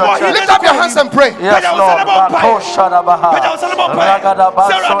church. Lift up your hands and pray. Yes, Lord.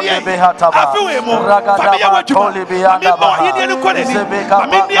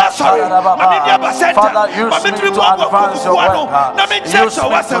 Father, use me to advance your work. Use me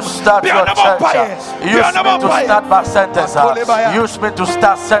to start your church. Use me to start back centers. Use me to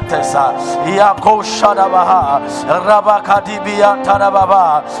start centers.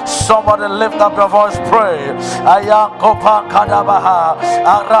 Somebody lift up your voice, pray.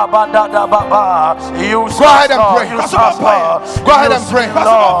 Go ahead and pray. Go ahead and pray.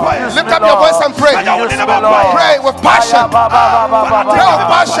 Lift up your voice and pray. Pray with passion. Pray with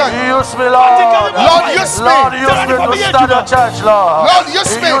passion. Use me, Lord. Lord, use me. Lord, use me to start your church, Lord. Lord,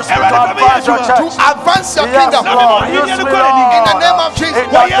 use me to advance your church. To advance your kingdom. Use me, Lord. In the name of Jesus.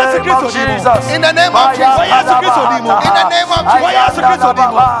 In the name of Jesus. In the name of Jesus. In the name of Jesus.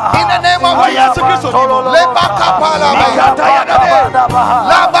 In the name of Jesus.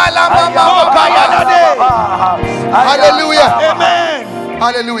 Hallelujah. Amen.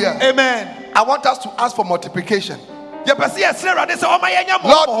 Hallelujah. Amen. I want us to ask for multiplication. Lord,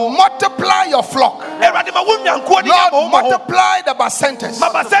 multiply your flock. Lord, multiply the bacentas.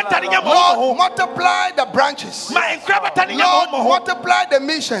 Lord, multiply the branches. Lord, multiply the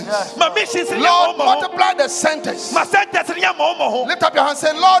missions. Lord, multiply the centers. Lift up your hands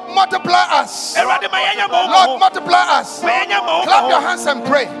and say, Lord, multiply us. Lord, multiply us. Clap your hands and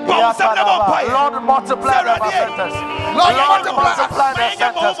pray. Lord, multiply the centers. Lord, multiply the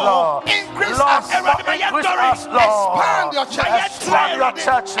centers, Lord. Increase us. Increase us, Lord. Expand your church. Expand your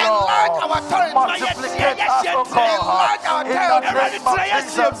church, Lord. Enlarge our territory. Multiplicate us, O God. Enlarge our territory.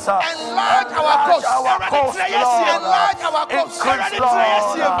 Enlarge our coast. Enlarge our coast.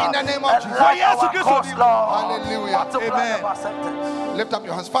 In the name of Jesus. Hallelujah. Amen. Lift up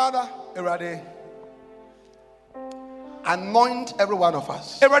your hands, Father. Anoint every one of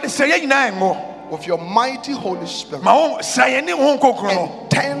us with your mighty Holy Spirit and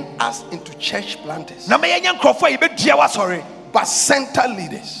turn us into church planters, bacenta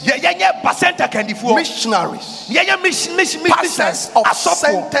leaders, missionaries, pastors of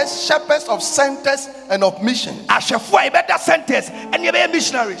centers, shepherds of centers and of missions.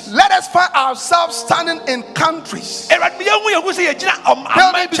 Let us find ourselves standing in countries,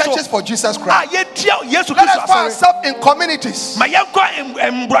 building churches for Jesus Christ. Let us find ourselves in communities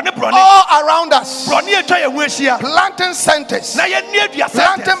all around us, planting centers,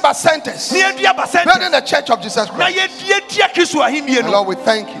 planting bacentas, building the church of Jesus Christ. Lord, we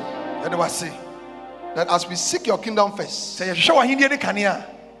thank you that as we seek your kingdom first,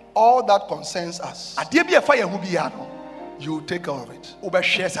 all that concerns us, you take care of it.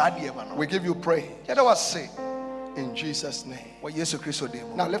 We give you praise in Jesus' name.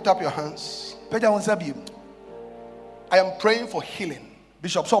 Now lift up your hands. I am praying for healing.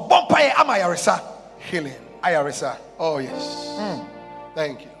 Bishop, so Healing. Oh yes.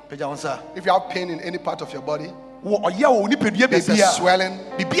 Thank you. If you have pain in any part of your body, there's a swelling.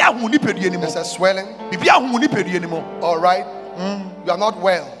 There's a swelling. All right. You are not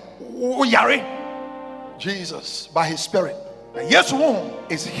well. Jesus, by his spirit, Yes,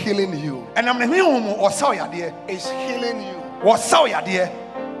 is healing you. and I'm the or saw ya dear. Is healing you. Was saw ya dear.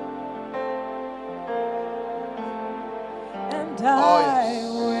 And Oh, I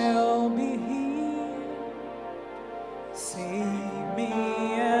yes. will be healed. Save me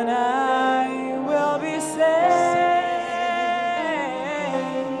and I will be saved.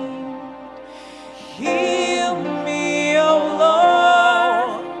 Heal me, O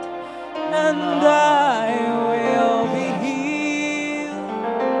Lord, and I will be healed.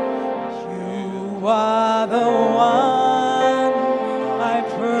 You are the one I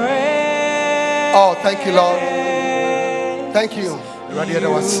pray. Oh, thank you, Lord. Thank you.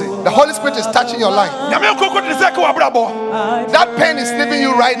 The Holy Spirit is touching your life. That pain is leaving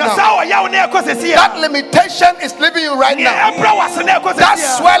you right now. That limitation is leaving you right now. That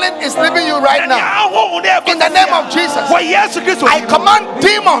swelling is leaving you right now. In the name of Jesus, I command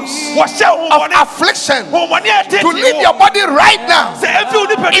demons of affliction to leave your body right now.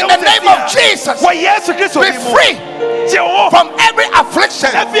 In the name of Jesus, be free from every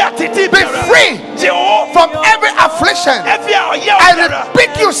affliction. Be free from every affliction. I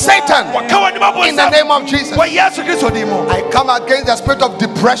rebuke you, Satan, in the name of Jesus. I come against the spirit of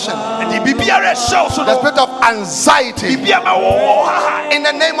depression, the spirit of anxiety, in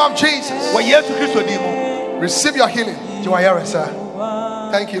the name of Jesus. Receive your healing.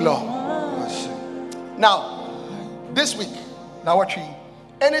 Thank you, Lord. Now, this week,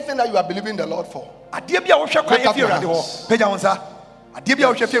 anything that you are believing the Lord for, lift up your hands.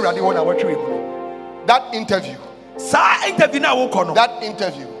 That interview.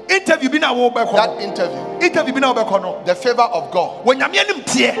 The favor of God.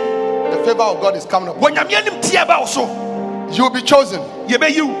 The favor of God is coming up. You will be chosen. You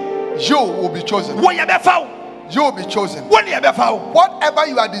will be chosen. You will be chosen. Whatever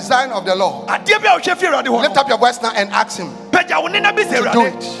you are desiring of the Lord, lift up your voice now and ask him to do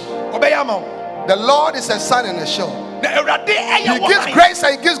it. The Lord is a sun and a shield. He gives grace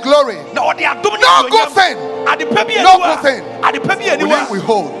and he gives glory. No good thing. No good thing will he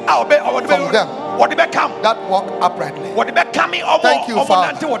withhold from them that walk uprightly. Thank you,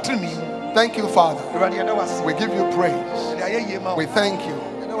 Father. Thank you, Father. We give you praise. We thank you.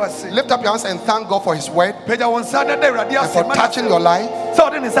 Lift up your hands and thank God for his word and for touching your life.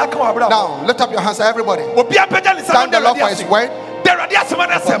 Now, lift up your hands, everybody. Thank the Lord for his word. For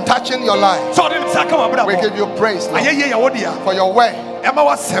touching your life. We give you praise, Lord, for your way,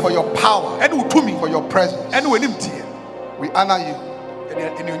 for your power, for your presence. We honor you in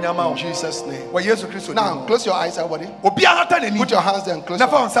Jesus' name. Now, close your eyes, everybody. Put your hands there and close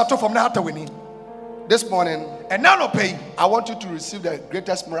your eyes. This morning, I want you to receive the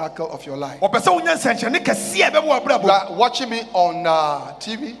greatest miracle of your life. You are watching me on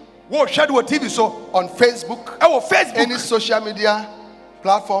TV. On Facebook, any social media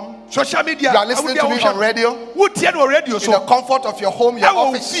platform. You are listening to me on radio. In the comfort of your home, your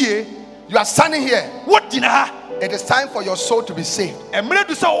office. You are standing here. It is time for your soul to be saved.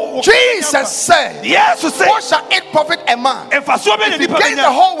 Jesus said, what shall it profit a man if he gains the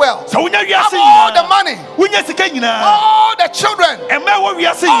whole world, have all the money, all the children, all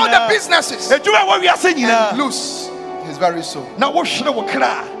the businesses, and lose his very soul?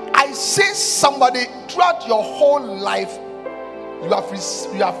 I see somebody throughout your whole life, you have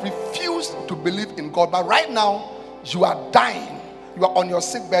refused to believe in God, but right now you are dying. You are on your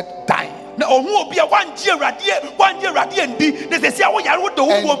sick bed dying. And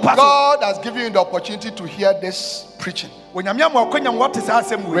God has given you the opportunity to hear this preaching. Repent.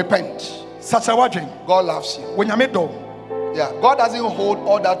 God loves you. Yeah, God doesn't hold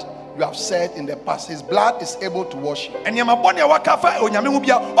all that you have said in the past. His blood is able to wash you. Now,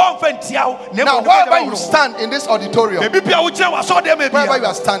 wherever you stand in this auditorium, wherever you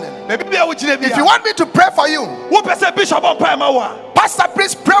are standing, if you want me to pray for you, Pastor,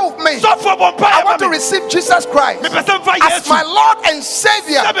 please pray with me. I want to receive Jesus Christ as my Lord and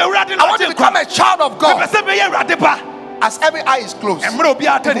Savior. I want to become a child of God. As every eye is closed, if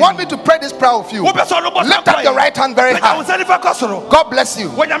you want me to pray this prayer with you, lift up your right hand very high. God bless you.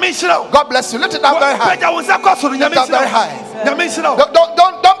 God bless you. Lift it up very high. Lift it up very high. Don't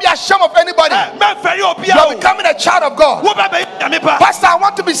be ashamed of anybody. You are becoming a child of God. Pastor, I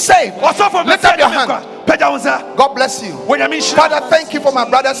want to be saved. Lift up your hand. God bless you. Father, thank you for my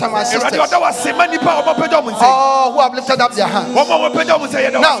brothers and my sisters. Oh, who have lifted up their hands. Now,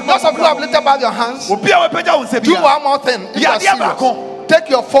 those of you who have lifted up your hands, do one more thing. If you are serious. take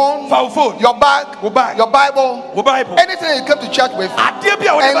your phone, your bag, your Bible, anything you came to church with,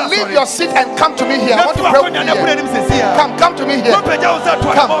 and leave your seat and come to me here. I want to pray with you here. Come to me here.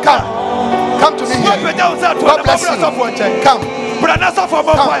 Come to me here. God bless you. Come.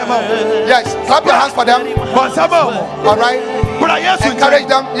 Yes, clap your hands for them. All right. Encourage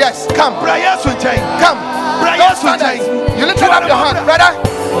them. Yes, come. Come. Don't stand there. You lift up your hand, brother.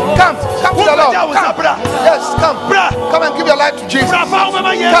 Come to the Lord. Come. Yes, come. Come and give your life to Jesus. Come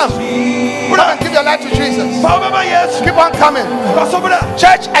and give your life to Jesus. Keep on coming.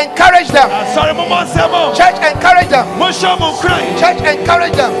 Church, encourage them. Church, encourage them. Church,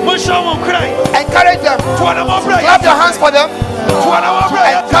 encourage them. Encourage them. Clap your hands for them.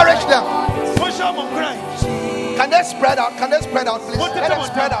 Encourage them. Can they spread out? Can they spread out, please? Let them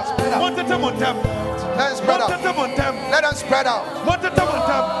spread out. Let them spread out. Let them spread out.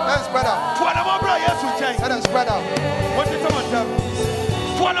 Let them spread out. Let them spread out.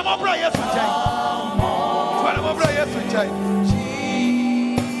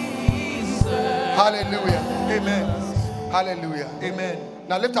 Hallelujah. Amen. Hallelujah. Amen.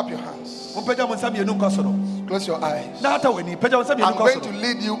 Now lift up your hands. Close your eyes. I'm going to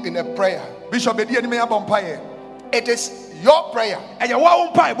lead you in a prayer. It is your prayer.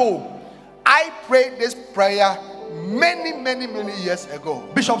 I prayed this prayer many years ago.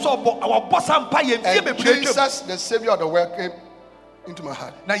 And Jesus, the Savior of the world, came into my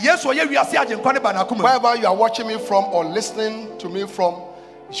heart. Wherever you are watching me from or listening to me from,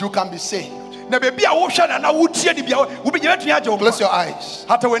 you can be saved. Close your eyes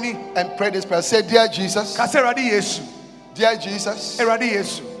and pray this prayer. Say, dear Jesus, dear Jesus,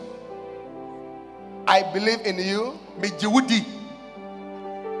 I believe in you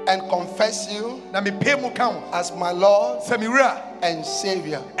and confess you as my Lord and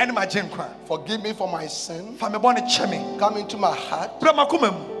Savior. Forgive me for my sin. Come into my heart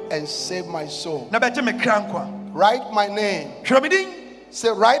and save my soul. Write my name. Say,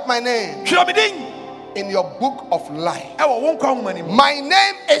 write my name in your book of life. My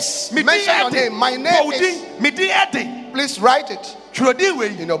name is, mention your name. My name is, please write it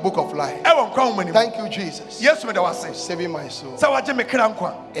in your book of life. Thank you, Jesus, for saving my soul.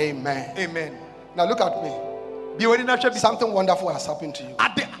 Amen. Amen. Now look at me. Something wonderful has happened to you. You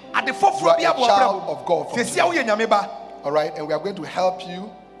are a child of God. All right, and we are going to help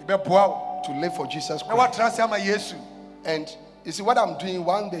you to live for Jesus Christ. And you see what I'm doing,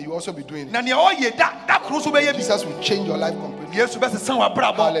 one day you also be doing it. Jesus will change your life completely.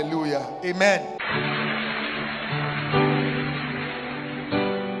 Hallelujah. Amen.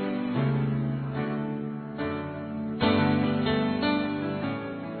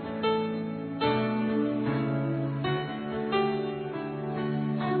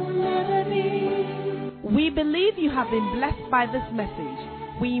 We believe you have been blessed by this message.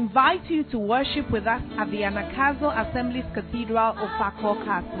 We invite you to worship with us at the Anagkazo Assemblies Cathedral, Ofako,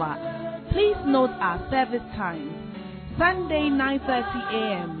 Kaswa. Please note our service times. Sunday, 9:30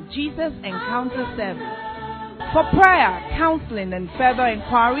 a.m., Jesus Encounter Service. For prayer, counseling, and further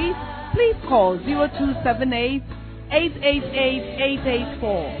inquiries, please call 0278 888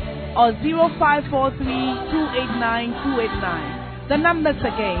 884 or 0543 289 289. The numbers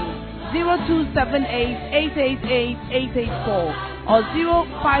again, 0278 888 884 or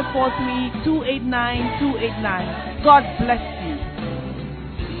 0543 289 289. God bless you.